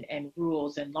regulations and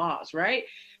rules and laws, right?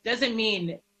 Doesn't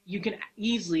mean you can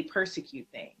easily persecute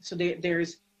things. So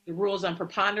there's the rules on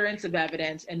preponderance of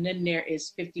evidence, and then there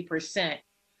is 50%.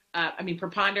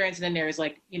 Preponderance, and then there's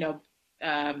like,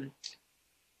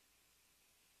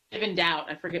 given doubt,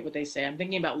 I forget what they say. I'm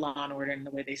thinking about Law and Order and the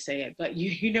way they say it, but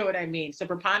you know what I mean. So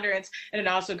preponderance, and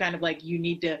then also kind of like you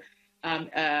need to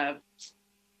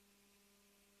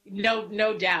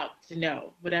no doubt to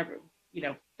know, whatever,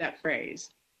 that phrase.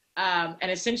 And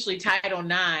essentially Title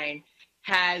IX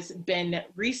has been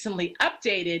recently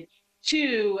updated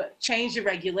to change the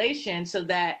regulation so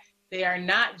that they are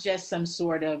not just some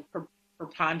sort of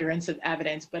preponderance of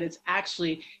evidence, but it's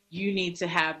actually, you need to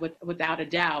have, without a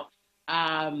doubt,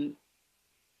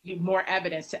 more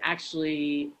evidence to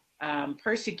actually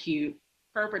persecute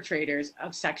perpetrators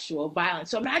of sexual violence.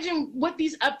 So imagine what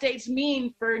these updates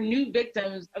mean for new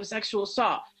victims of sexual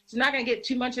assault. So I'm not going to get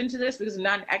too much into this because I'm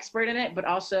not an expert in it, but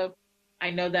also I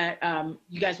know that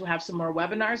you guys will have some more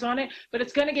webinars on it, but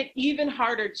it's going to get even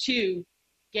harder to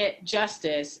get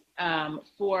justice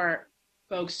for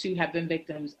folks who have been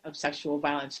victims of sexual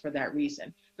violence for that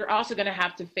reason. They're also going to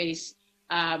have to face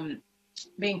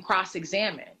being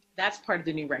cross-examined. That's part of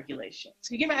the new regulation.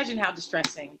 So you can imagine how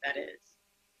distressing that is.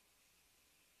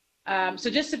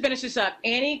 So just to finish this up,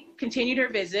 Annie continued her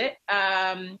visit.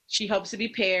 She hopes to be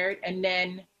paired, and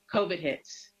then COVID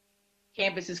hits.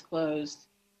 Campus is closed,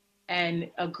 and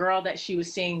a girl that she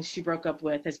was seeing, she broke up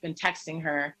with, has been texting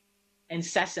her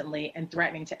incessantly and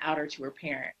threatening to out her to her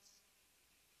parents.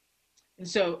 And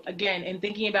so again, in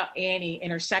thinking about Annie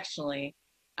intersectionally,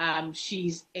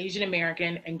 she's Asian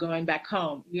American and going back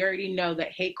home. We already know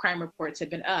that hate crime reports have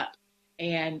been up,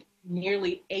 and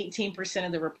nearly 18%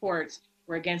 of the reports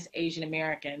were against Asian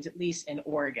Americans, at least in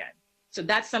Oregon. So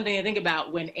that's something to think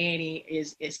about when Annie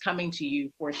is coming to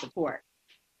you for support.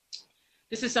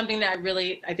 This is something that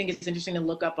I think it's interesting to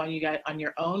look up on you guys on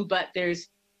your own, but they've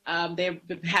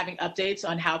been having updates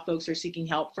on how folks are seeking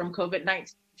help from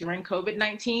COVID-19 during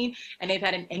COVID-19, and they've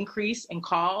had an increase in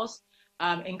calls,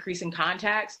 increase in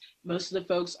contacts. Most of the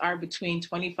folks are between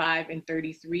 25 and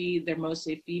 33. They're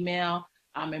mostly female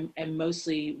and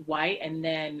mostly white, and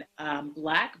then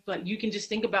Black. But you can just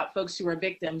think about folks who are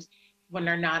victims when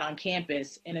they're not on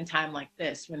campus in a time like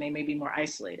this, when they may be more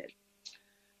isolated.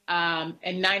 And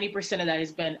 90% of that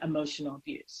has been emotional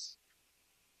abuse.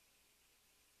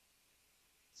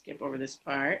 Skip over this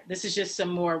part. This is just some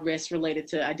more risks related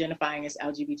to identifying as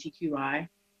LGBTQI.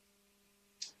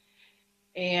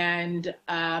 And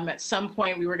at some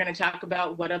point, we were going to talk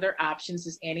about what other options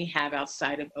does Annie have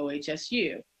outside of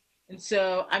OHSU. And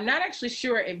so I'm not actually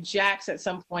sure if Jax at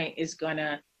some point is going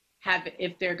to have,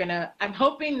 I'm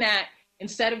hoping that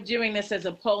instead of doing this as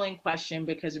a polling question,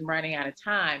 because I'm running out of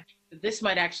time, that this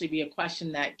might actually be a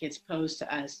question that gets posed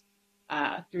to us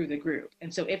through the group.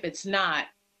 And so if it's not,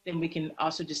 then we can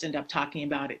also just end up talking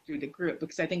about it through the group,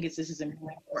 because I think this is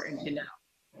important to know.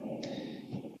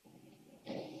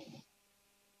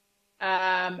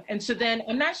 And so then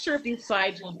I'm not sure if these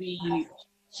slides will be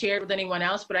shared with anyone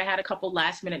else, but I had a couple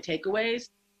last minute takeaways.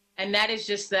 And that is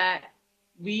just that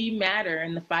we matter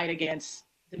in the fight against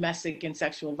domestic and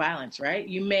sexual violence, right?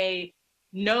 You may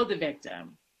know the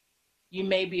victim. You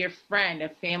may be a friend, a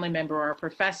family member, or a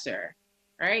professor,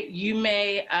 right? You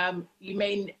may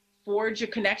forge a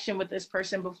connection with this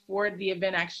person before the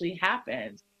event actually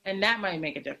happens, and that might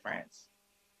make a difference.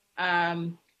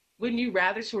 Wouldn't you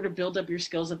rather sort of build up your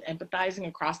skills of empathizing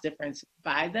across difference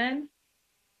by then?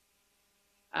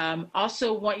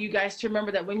 Also want you guys to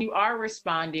remember that when you are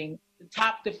responding,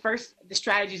 the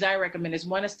strategies I recommend is,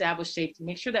 one, establish safety.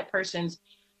 Make sure that person's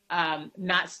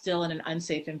not still in an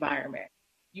unsafe environment.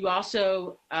 You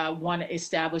also want to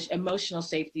establish emotional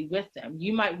safety with them.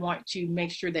 You might want to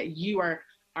make sure that you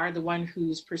are the one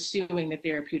who's pursuing the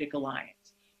therapeutic alliance.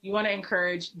 You want to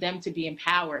encourage them to be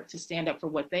empowered to stand up for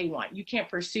what they want. You can't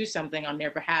pursue something on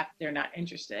their behalf if they're not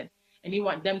interested. And you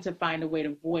want them to find a way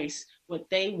to voice what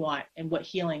they want and what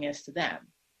healing is to them.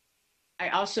 I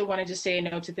also wanted to say,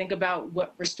 to think about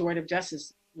what restorative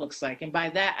justice looks like. And by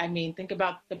that, I mean, think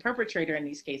about the perpetrator in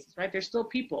these cases, right? They're still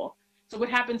people. So what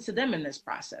happens to them in this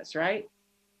process, right?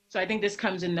 So I think this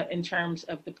comes in terms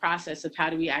of the process of how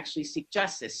do we actually seek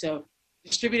justice. So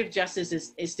distributive justice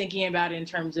is thinking about it in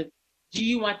terms of, do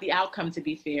you want the outcome to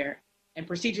be fair? And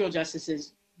procedural justice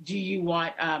is, do you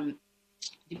want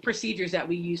the procedures that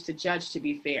we use to judge to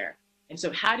be fair? And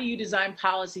so how do you design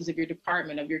policies of your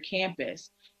department, of your campus,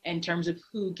 in terms of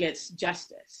who gets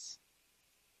justice?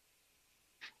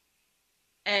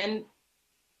 And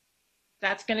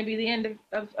that's going to be the end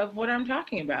of what I'm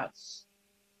talking about.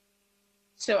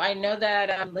 So I know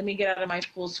that, let me get out of my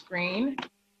full screen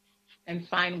and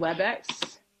find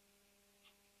WebEx.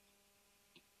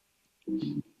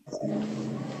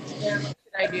 Yeah, what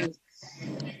should I do?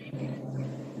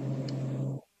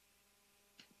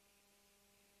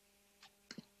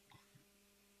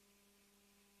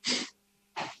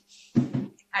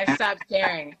 I stopped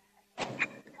sharing.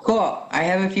 Cool. I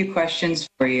have a few questions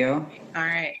for you. All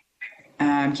right.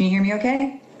 Can you hear me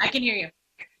okay? I can hear you.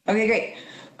 Okay, great.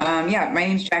 Yeah, my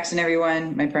name's Jackson,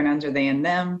 everyone. My pronouns are they and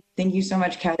them. Thank you so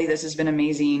much, Kelly. This has been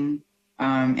amazing.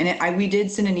 We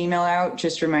did send an email out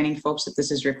just reminding folks that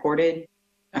this is recorded.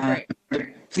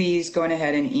 Please go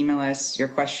ahead and email us your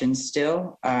questions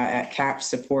still at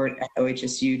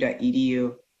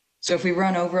capsupport@ohsu.edu. So if we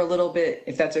run over a little bit,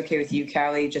 if that's okay with you,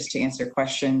 Callie, just to answer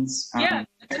questions. Yeah,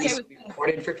 that's okay with me.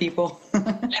 Recorded for people.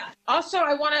 Yeah. Also,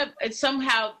 I want to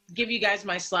somehow give you guys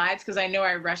my slides because I know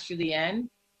I rushed through the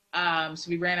end. So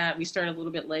we started a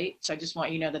little bit late. So I just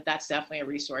want you to know that that's definitely a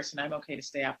resource and I'm okay to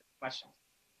stay after the questions.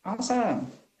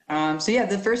 Awesome. So yeah,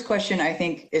 the first question I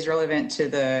think is relevant to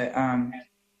the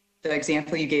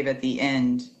example you gave at the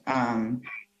end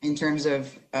in terms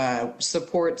of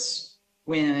supports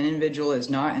when an individual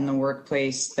is not in the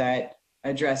workplace that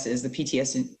addresses the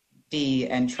PTSD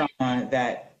and trauma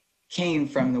that came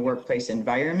from the workplace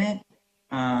environment,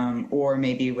 or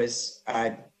maybe was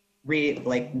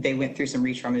they went through some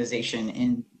re-traumatization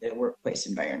in the workplace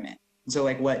environment. So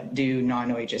like, what do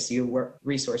non-OHSU work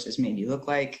resources maybe look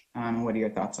like? What are your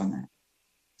thoughts on that?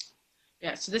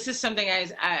 Yeah, so this is something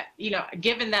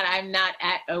given that I'm not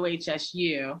at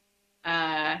OHSU,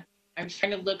 I'm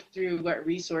trying to look through what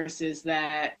resources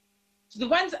the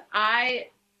ones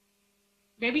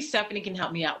maybe Stephanie can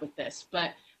help me out with this,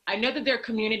 but I know that there are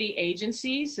community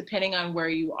agencies depending on where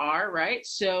you are, right?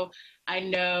 So I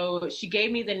know she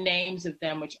gave me the names of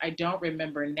them, which I don't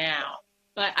remember now,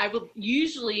 but I will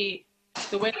usually,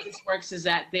 the way that this works is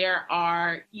that they're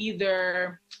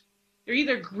either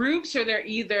groups or they're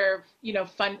either,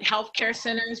 fund healthcare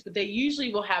centers, but they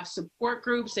usually will have support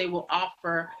groups. They will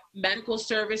offer medical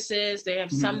services. They have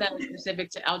some that are specific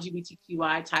to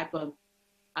LGBTQI type of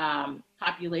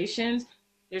populations.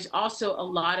 There's also a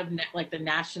lot of the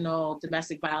National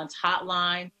Domestic Violence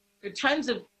Hotline. There are tons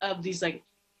of these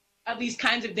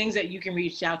kinds of things that you can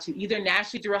reach out to, either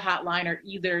nationally through a hotline or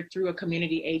either through a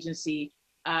community agency.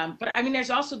 But I mean, there's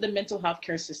also the mental health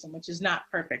care system, which is not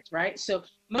perfect, right? So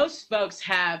most folks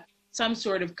have some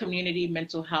sort of community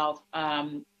mental health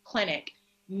clinic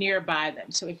nearby them.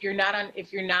 So if you're not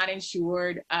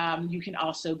insured, you can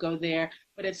also go there.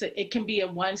 But it can be a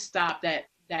one-stop that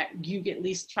you at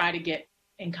least try to get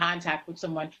in contact with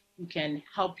someone who can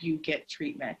help you get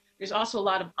treatment. There's also a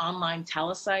lot of online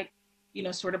telepsych,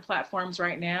 sort of platforms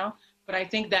right now. But I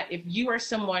think that if you are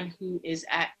someone who is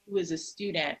a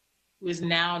student, who is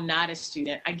now not a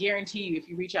student, I guarantee you, if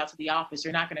you reach out to the office,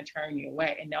 they're not going to turn you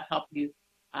away, and they'll help you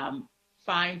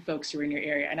find folks who are in your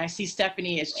area. And I see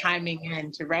Stephanie is chiming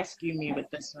in to rescue me with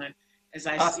this one, as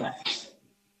I see.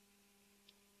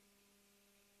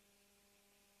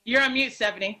 You're on mute,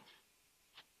 Stephanie.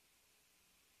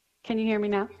 Can you hear me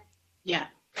now? Yeah.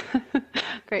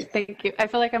 Great, thank you. I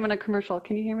feel like I'm in a commercial.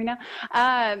 Can you hear me now?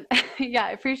 Yeah,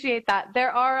 I appreciate that.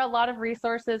 There are a lot of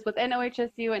resources within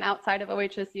OHSU and outside of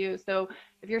OHSU. So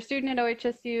if you're a student at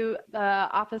OHSU, the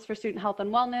Office for Student Health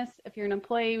and Wellness. If you're an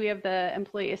employee, we have the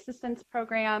Employee Assistance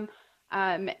Program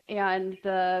and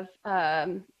the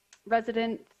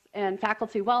Residents and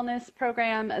Faculty Wellness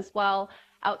Program as well.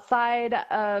 Outside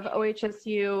of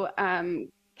OHSU,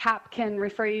 CAP can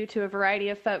refer you to a variety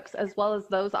of folks, as well as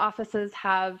those offices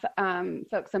have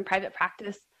folks in private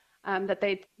practice that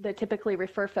they typically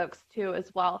refer folks to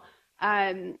as well.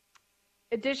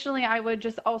 Additionally, I would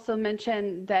just also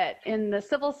mention that in the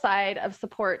civil side of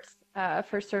supports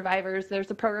for survivors,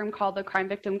 there's a program called the Crime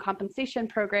Victim Compensation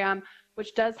Program,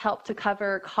 which does help to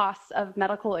cover costs of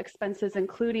medical expenses,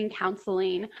 including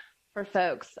counseling for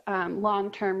folks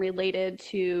long-term related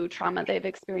to trauma they've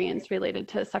experienced related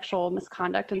to sexual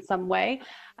misconduct in some way.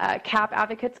 CAP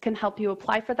advocates can help you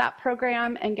apply for that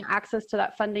program and get access to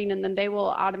that funding, and then they will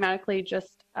automatically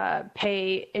just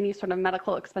pay any sort of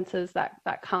medical expenses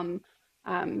that come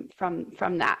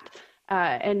from that.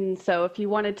 And so if you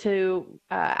wanted to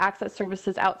access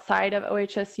services outside of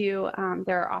OHSU,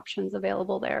 there are options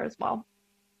available there as well.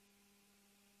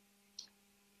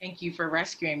 Thank you for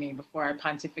rescuing me before I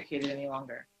pontificated any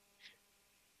longer.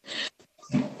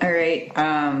 All right.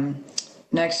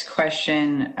 Next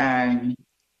question.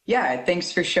 Yeah,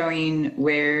 thanks for showing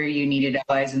where you needed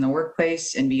allies in the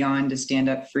workplace and beyond to stand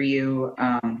up for you.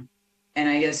 And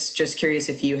I guess just curious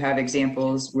if you have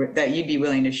examples that you'd be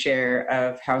willing to share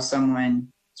of how someone,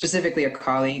 specifically a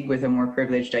colleague with a more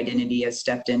privileged identity, has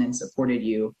stepped in and supported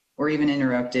you, or even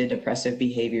interrupted oppressive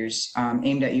behaviors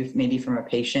aimed at you, maybe from a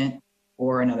patient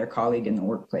or another colleague in the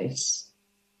workplace.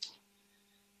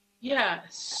 Yeah,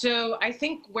 so I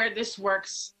think where this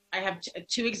works, I have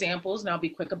two examples, and I'll be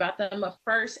quick about them.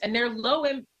 First, and they're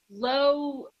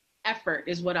low effort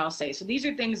is what I'll say. So these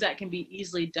are things that can be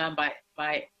easily done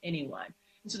by anyone.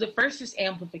 And so the first is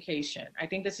amplification. I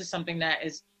think this is something that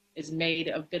is made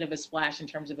a bit of a splash in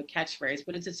terms of a catchphrase,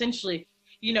 but it's essentially,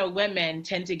 you know, women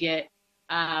tend to get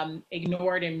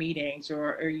ignored in meetings,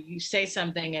 or you say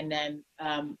something and then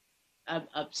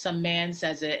some man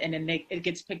says it, and then it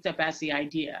gets picked up as the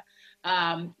idea.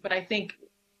 But I think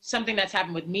something that's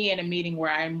happened with me in a meeting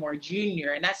where I'm more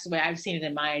junior, and that's the way I've seen it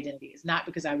in my identity, is not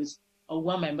because I was a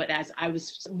woman, but as I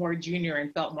was more junior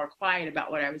and felt more quiet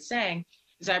about what I was saying,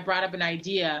 is I brought up an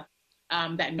idea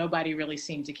that nobody really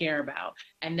seemed to care about.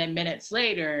 And then minutes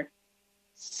later,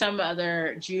 some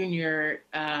other junior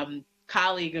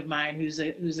colleague of mine who's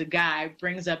a guy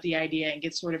brings up the idea and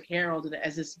gets sort of heralded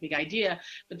as this big idea.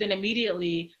 But then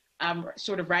immediately,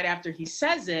 sort of right after he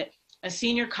says it, a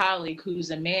senior colleague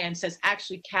who's a man says,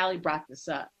 actually, Callie brought this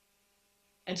up.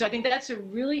 And so I think that's a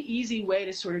really easy way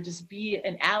to sort of just be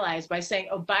an ally, is by saying,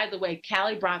 oh, by the way,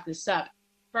 Callie brought this up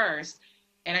first.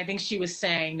 And I think she was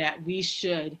saying that we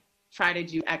should try to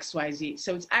do X, Y, Z.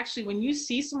 So it's actually, when you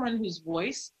see someone whose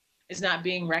voice is not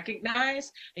being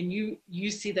recognized, and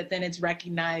you see that then it's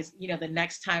recognized, you know, the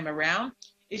next time around,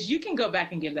 is you can go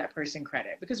back and give that person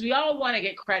credit, because we all want to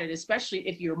get credit, especially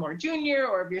if you're more junior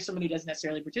or if you're someone who doesn't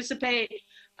necessarily participate.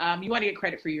 You want to get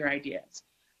credit for your ideas.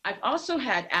 I've also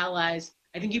had allies.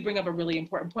 I think you bring up a really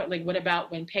important point. Like, what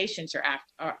about when patients are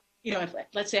after, you know, if,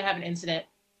 let's say I have an incident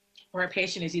where a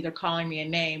patient is either calling me a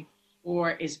name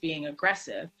or is being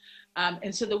aggressive.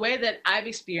 And so the way that I've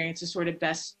experienced a sort of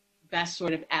best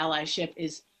sort of allyship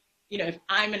is, you know, if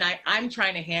I'm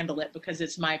trying to handle it because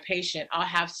it's my patient, I'll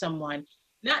have someone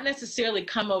not necessarily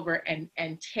come over and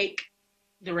take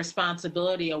the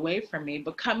responsibility away from me,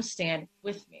 but come stand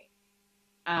with me.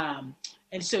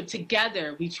 And so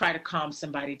together we try to calm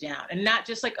somebody down, and not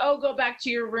just like, oh, go back to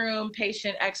your room,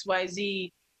 patient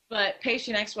XYZ, but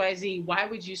patient XYZ, why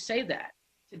would you say that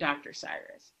to Dr.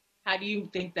 Cyrus? How do you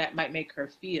think that might make her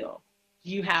feel? Do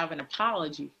you have an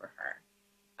apology for her?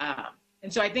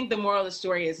 And so I think the moral of the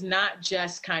story is not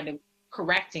just kind of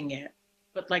correcting it,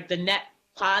 but like the net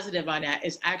positive on that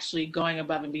is actually going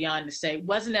above and beyond to say,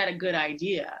 wasn't that a good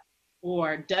idea?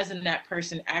 Or doesn't that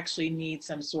person actually need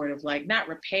some sort of, like, not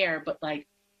repair, but like,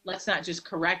 let's not just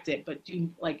correct it, but do,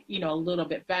 like, you know, a little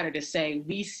bit better to say,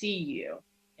 we see you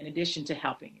in addition to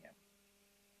helping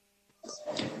you.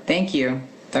 Thank you.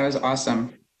 That was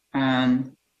awesome.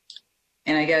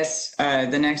 And I guess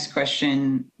the next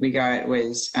question we got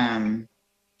was,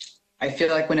 I feel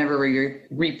like whenever we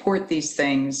report these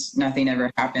things, nothing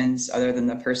ever happens other than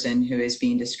the person who is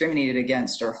being discriminated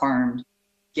against or harmed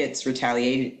gets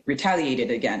retaliated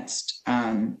against.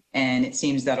 And it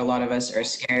seems that a lot of us are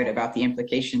scared about the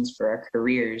implications for our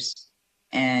careers.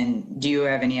 And do you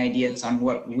have any ideas on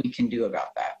what we can do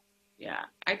about that? Yeah,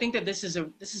 I think that this is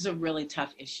a really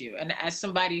tough issue. And as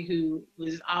somebody who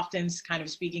was often kind of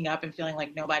speaking up and feeling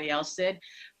like nobody else did,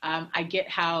 I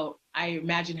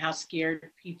imagine how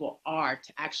scared people are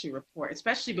to actually report,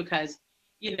 especially because,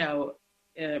 you know,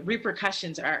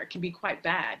 repercussions can be quite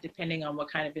bad depending on what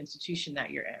kind of institution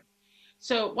that you're in.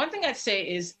 So one thing I'd say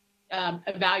is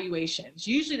evaluations.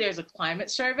 Usually there's a climate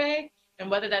survey, and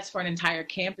whether that's for an entire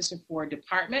campus or for a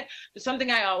department, but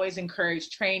something I always encourage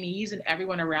trainees and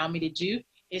everyone around me to do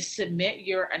is submit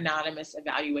your anonymous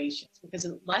evaluations, because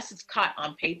unless it's caught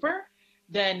on paper,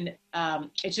 then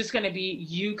it's just going to be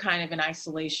you kind of in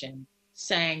isolation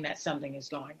saying that something is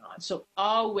going on. So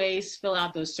always fill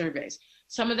out those surveys.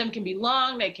 Some of them can be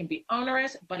long, they can be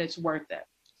onerous, but it's worth it.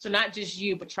 So not just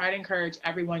you, but try to encourage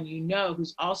everyone you know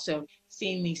who's also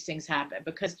seeing these things happen,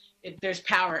 because there's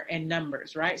power in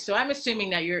numbers, right? So I'm assuming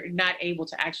that you're not able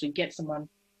to actually get someone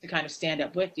to kind of stand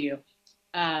up with you.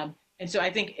 And so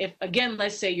I think if, again,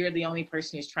 let's say you're the only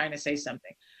person who's trying to say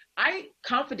something. I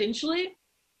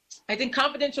think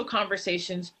confidential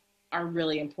conversations are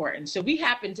really important. So we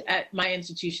happen to, at my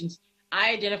institutions,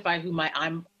 I identify who my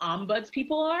ombuds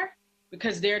people are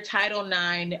because they're Title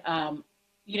IX,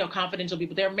 confidential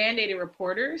people. They're mandated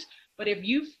reporters. But if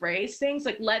you phrase things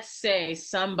like, let's say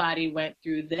somebody went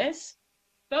through this,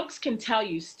 folks can tell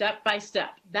you step by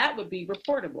step, that would be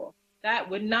reportable. That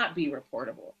would not be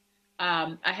reportable.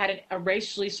 I had a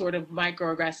racially sort of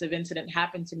microaggressive incident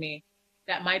happen to me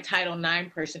that my Title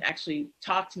IX person actually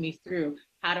talked to me through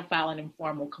how to file an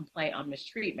informal complaint on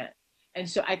mistreatment. And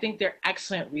so I think they're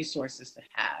excellent resources to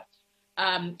have.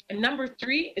 And number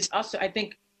 3 is also, I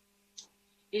think,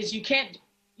 is you can't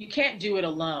do it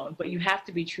alone, but you have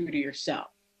to be true to yourself.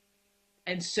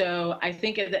 And so I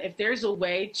think that if there's a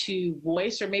way to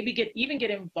voice or maybe get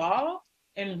involved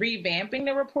in revamping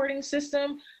the reporting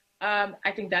system,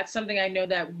 I think that's something. I know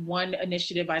that one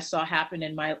initiative I saw happen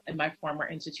in my former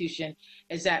institution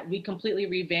is that we completely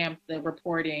revamped the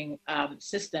reporting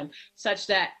system such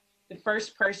that the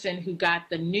first person who got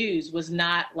the news was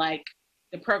not like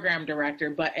the program director,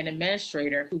 but an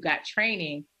administrator who got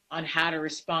training on how to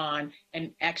respond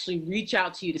and actually reach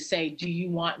out to you to say, do you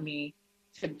want me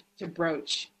to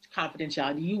broach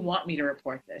confidentiality? Do you want me to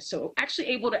report this? So actually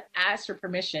able to ask for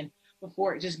permission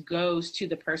before it just goes to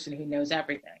the person who knows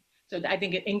everything. So I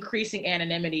think increasing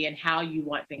anonymity and how you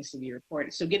want things to be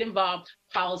reported. So get involved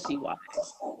policy-wise.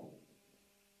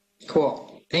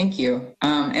 Cool. Thank you.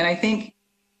 And I think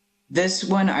this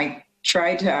one I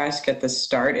tried to ask at the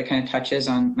start. It kind of touches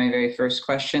on my very first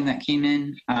question that came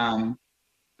in,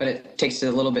 but it takes it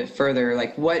a little bit further.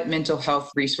 Like, what mental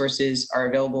health resources are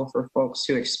available for folks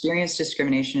who experience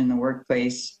discrimination in the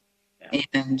workplace,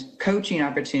 and coaching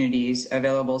opportunities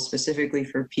available specifically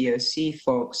for POC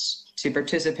folks to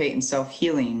participate in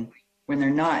self-healing when they're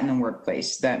not in the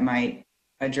workplace that might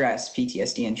address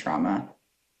PTSD and trauma?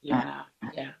 Yeah.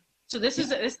 So this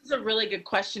is a really good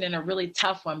question and a really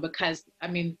tough one because, I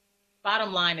mean,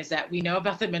 bottom line is that we know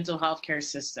about the mental health care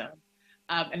system,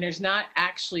 and there's not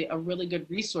actually a really good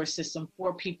resource system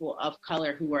for people of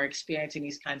color who are experiencing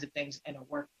these kinds of things in a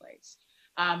workplace.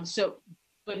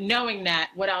 But knowing that,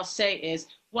 what I'll say is,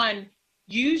 one,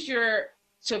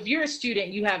 so if you're a student,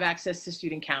 you have access to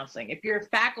student counseling. If you're a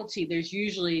faculty, there's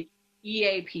usually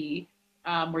EAP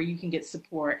where you can get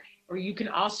support, or you can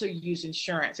also use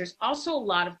insurance. There's also a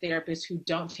lot of therapists who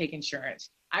don't take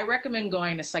insurance. I recommend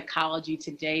going to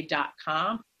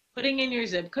psychologytoday.com, putting in your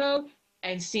zip code,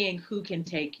 and seeing who can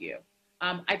take you.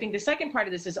 I think the second part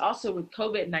of this is also with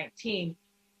COVID-19,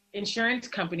 insurance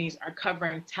companies are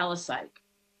covering telepsych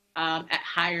at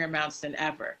higher amounts than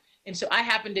ever. And so I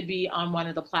happen to be on one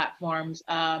of the platforms,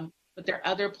 but there are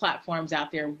other platforms out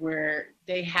there where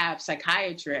they have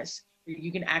psychiatrists where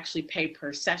you can actually pay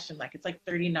per session. Like it's like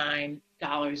 $39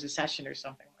 a session or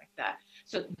something like that.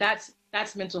 So that's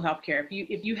mental health care.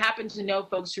 If you happen to know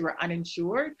folks who are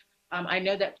uninsured, I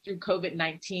know that through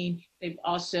COVID-19,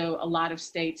 a lot of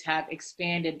states have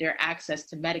expanded their access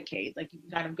to Medicaid. Like you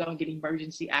can kind of go and get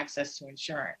emergency access to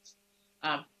insurance.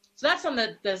 So that's on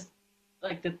the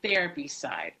therapy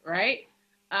side, right?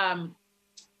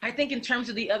 I think in terms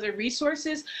of the other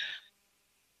resources,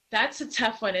 that's a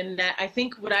tough one. And that I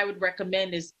think what I would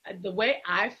recommend is the way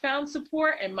I found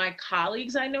support, and my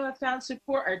colleagues I know have found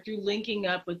support, are through linking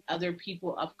up with other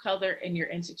people of color in your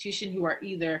institution who are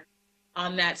either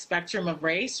on that spectrum of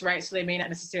race, right? So they may not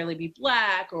necessarily be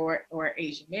Black or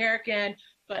Asian American,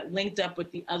 but linked up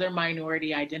with the other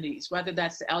minority identities, whether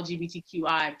that's the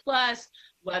LGBTQI+,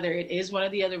 whether it is one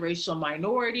of the other racial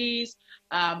minorities,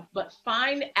 but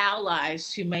find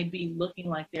allies who may be looking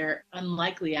like they're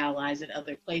unlikely allies in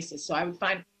other places. So I would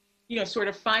find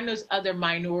those other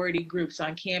minority groups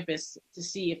on campus to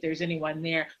see if there's anyone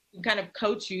there who kind of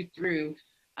coach you through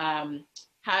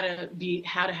how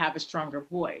to have a stronger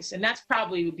voice. And that's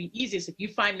probably would be easiest if you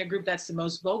find a group that's the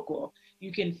most vocal.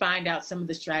 You can find out some of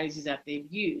the strategies that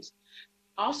they've used.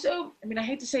 Also, I mean, I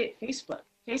hate to say it, Facebook.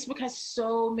 Facebook has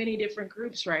so many different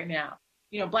groups right now.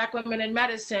 Black women in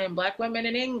medicine, Black women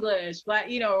in English,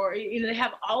 they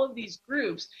have all of these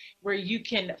groups where you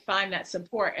can find that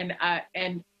support, and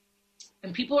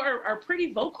people are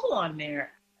pretty vocal on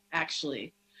there,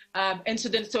 actually. And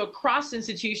so across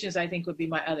institutions, I think would be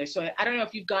my other. So I don't know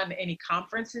if you've gone to any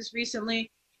conferences recently.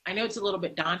 I know it's a little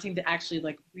bit daunting to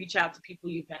actually reach out to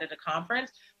people you've met at a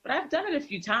conference, but I've done it a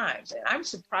few times, and I'm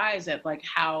surprised at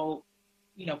how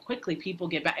quickly people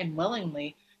get back and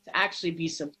willingly to actually be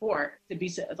supportive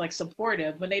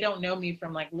when they don't know me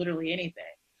from literally anything.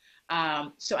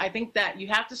 So I think that you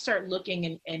have to start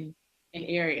looking in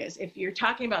areas. If you're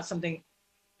talking about something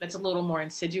that's a little more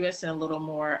insidious and a little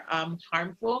more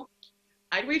harmful,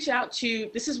 I'd reach out to,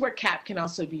 this is where CAP can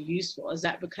also be useful, is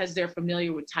that because they're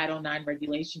familiar with Title IX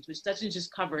regulations, which doesn't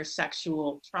just cover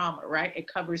sexual trauma, right? It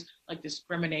covers like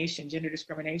discrimination, gender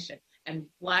discrimination, and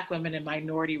Black women and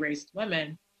minority raised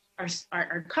women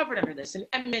are covered under this,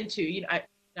 and men too. You know,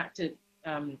 not to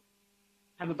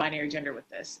have a binary gender with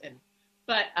this,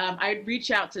 but I'd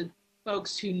reach out to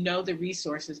folks who know the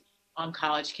resources on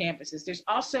college campuses. There's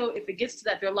also, if it gets to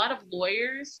that, there are a lot of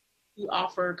lawyers who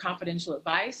offer confidential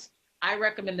advice. I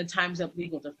recommend the Time's Up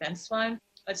Legal Defense Fund.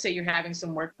 Let's say you're having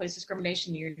some workplace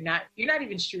discrimination, you're not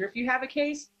even sure if you have a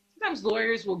case. Sometimes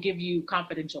lawyers will give you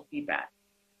confidential feedback.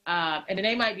 And then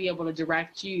they might be able to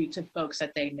direct you to folks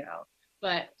that they know.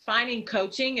 But finding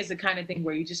coaching is the kind of thing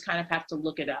where you just kind of have to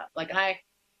look it up. Like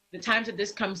the times that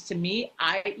this comes to me,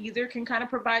 I either can kind of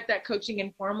provide that coaching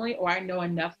informally, or I know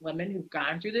enough women who've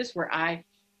gone through this where I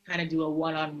kind of do a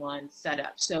one-on-one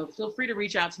setup. So feel free to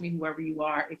reach out to me, whoever you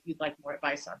are, if you'd like more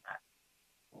advice on that.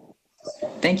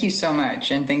 Thank you so much,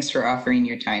 and thanks for offering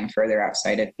your time further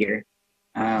outside of here.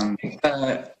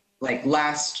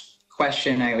 Last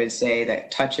question I would say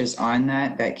that touches on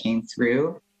that came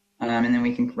through, and then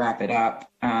we can wrap it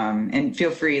up. And feel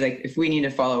free, like if we need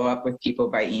to follow up with people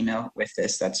by email with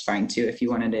this, that's fine too, if you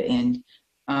wanted to end.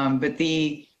 But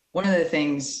one of the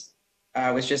things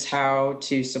was just how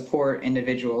to support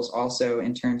individuals also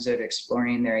in terms of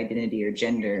exploring their identity or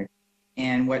gender,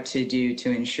 and what to do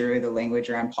to ensure the language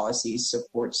around policies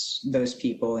supports those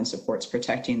people and supports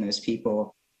protecting those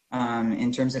people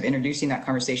in terms of introducing that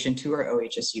conversation to our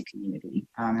OHSU community.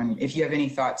 And if you have any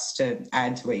thoughts to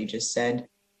add to what you just said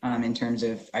in terms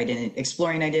of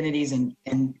exploring identities and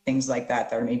things like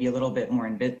that are maybe a little bit more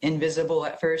invisible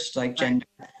at first, like gender,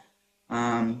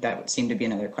 that would seem to be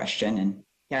another question. And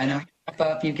yeah, I know.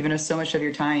 You've given us so much of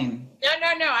your time. No,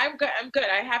 I'm good.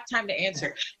 I have time to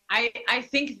answer. I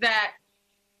think that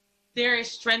there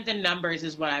is strength in numbers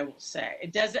is what I will say.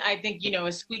 It doesn't, I think, a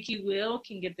squeaky wheel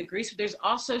can get the grease, but there's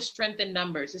also strength in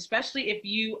numbers, especially if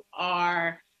you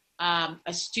are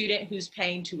a student who's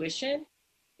paying tuition,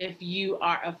 if you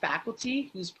are a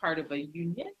faculty who's part of a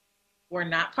union or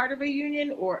not part of a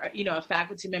union, or, a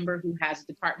faculty member who has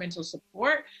departmental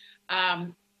support.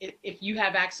 If you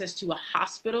have access to a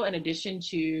hospital in addition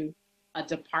to a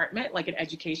department, like an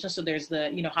educational, so there's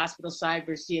the, hospital side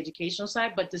versus the educational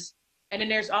side, and then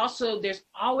there's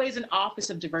always an office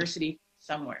of diversity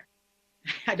somewhere.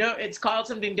 It's called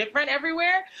something different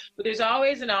everywhere, but there's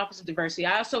always an office of diversity.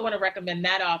 I also want to recommend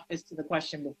that office to the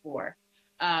question before.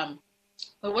 But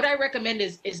what I recommend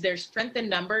is there's strength in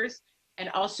numbers, and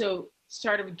also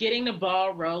sort of getting the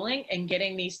ball rolling and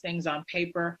getting these things on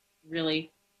paper really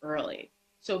early.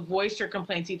 So voice your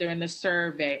complaints either in the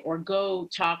survey, or go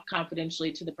talk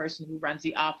confidentially to the person who runs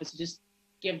the office. Just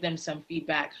give them some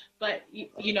feedback. But,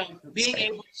 being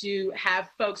able to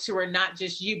have folks who are not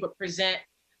just you, but present,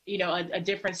 a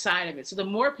different side of it. So the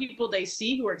more people they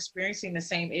see who are experiencing the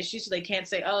same issues, so they can't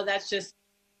say, oh, that's just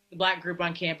the Black group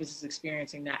on campus is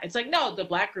experiencing that. It's like, no, the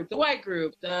Black group, the white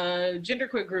group, the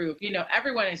genderqueer group,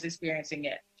 everyone is experiencing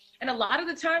it. And a lot of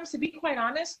the times, to be quite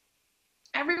honest,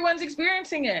 everyone's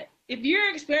experiencing it. If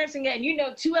you're experiencing it and you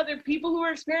know two other people who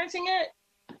are experiencing it,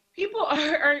 people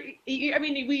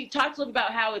we talked a little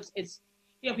about how it's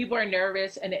people are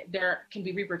nervous and there can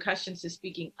be repercussions to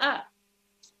speaking up.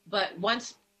 But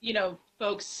once,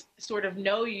 folks sort of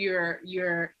know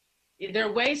there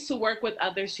are ways to work with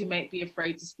others who might be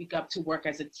afraid to speak up, to work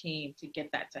as a team to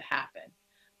get that to happen.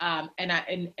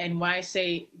 And why I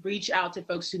say reach out to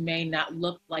folks who may not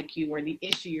look like you, or the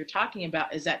issue you're talking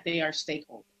about is that they are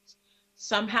stakeholders.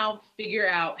 Somehow figure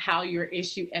out how your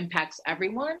issue impacts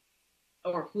everyone,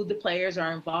 or who the players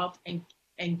are involved,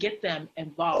 and get them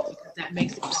involved, because that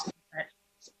makes it different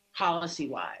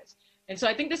policy-wise. And so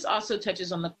I think this also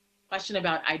touches on the question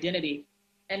about identity,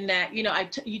 and that,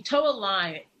 you toe a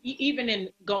line, even in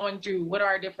going through what are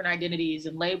our different identities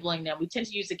and labeling them. We tend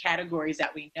to use the categories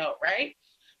that we know, right?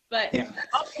 But yeah.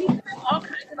 all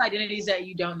kinds of identities that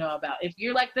you don't know about. If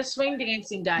you're like the swing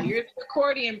dancing guy, you're the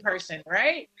accordion person,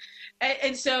 right?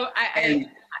 And so I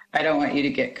don't want you to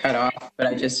get cut off, but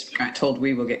I just got told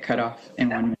we will get cut off in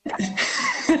 1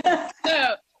 minute.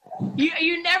 So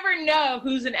you never know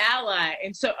who's an ally.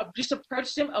 And so just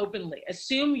approach them openly.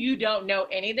 Assume you don't know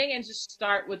anything, and just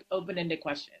start with open-ended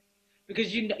questions.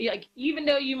 Because even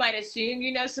though you might assume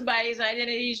you know somebody's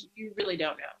identities, you really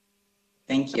don't know.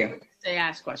 Thank you. They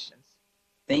ask questions.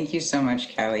 Thank you so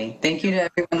much, Callie. Thank you to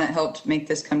everyone that helped make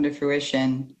this come to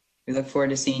fruition. We look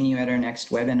forward to seeing you at our next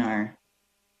webinar.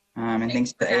 And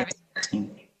thanks to the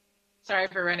team. Sorry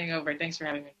for running over. Thanks for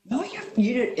having me. No,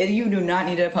 you do not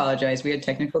need to apologize. We had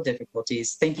technical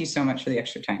difficulties. Thank you so much for the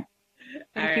extra time. All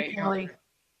Thank you, right. Kelly.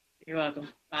 You're welcome.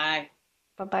 Bye.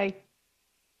 Bye-bye.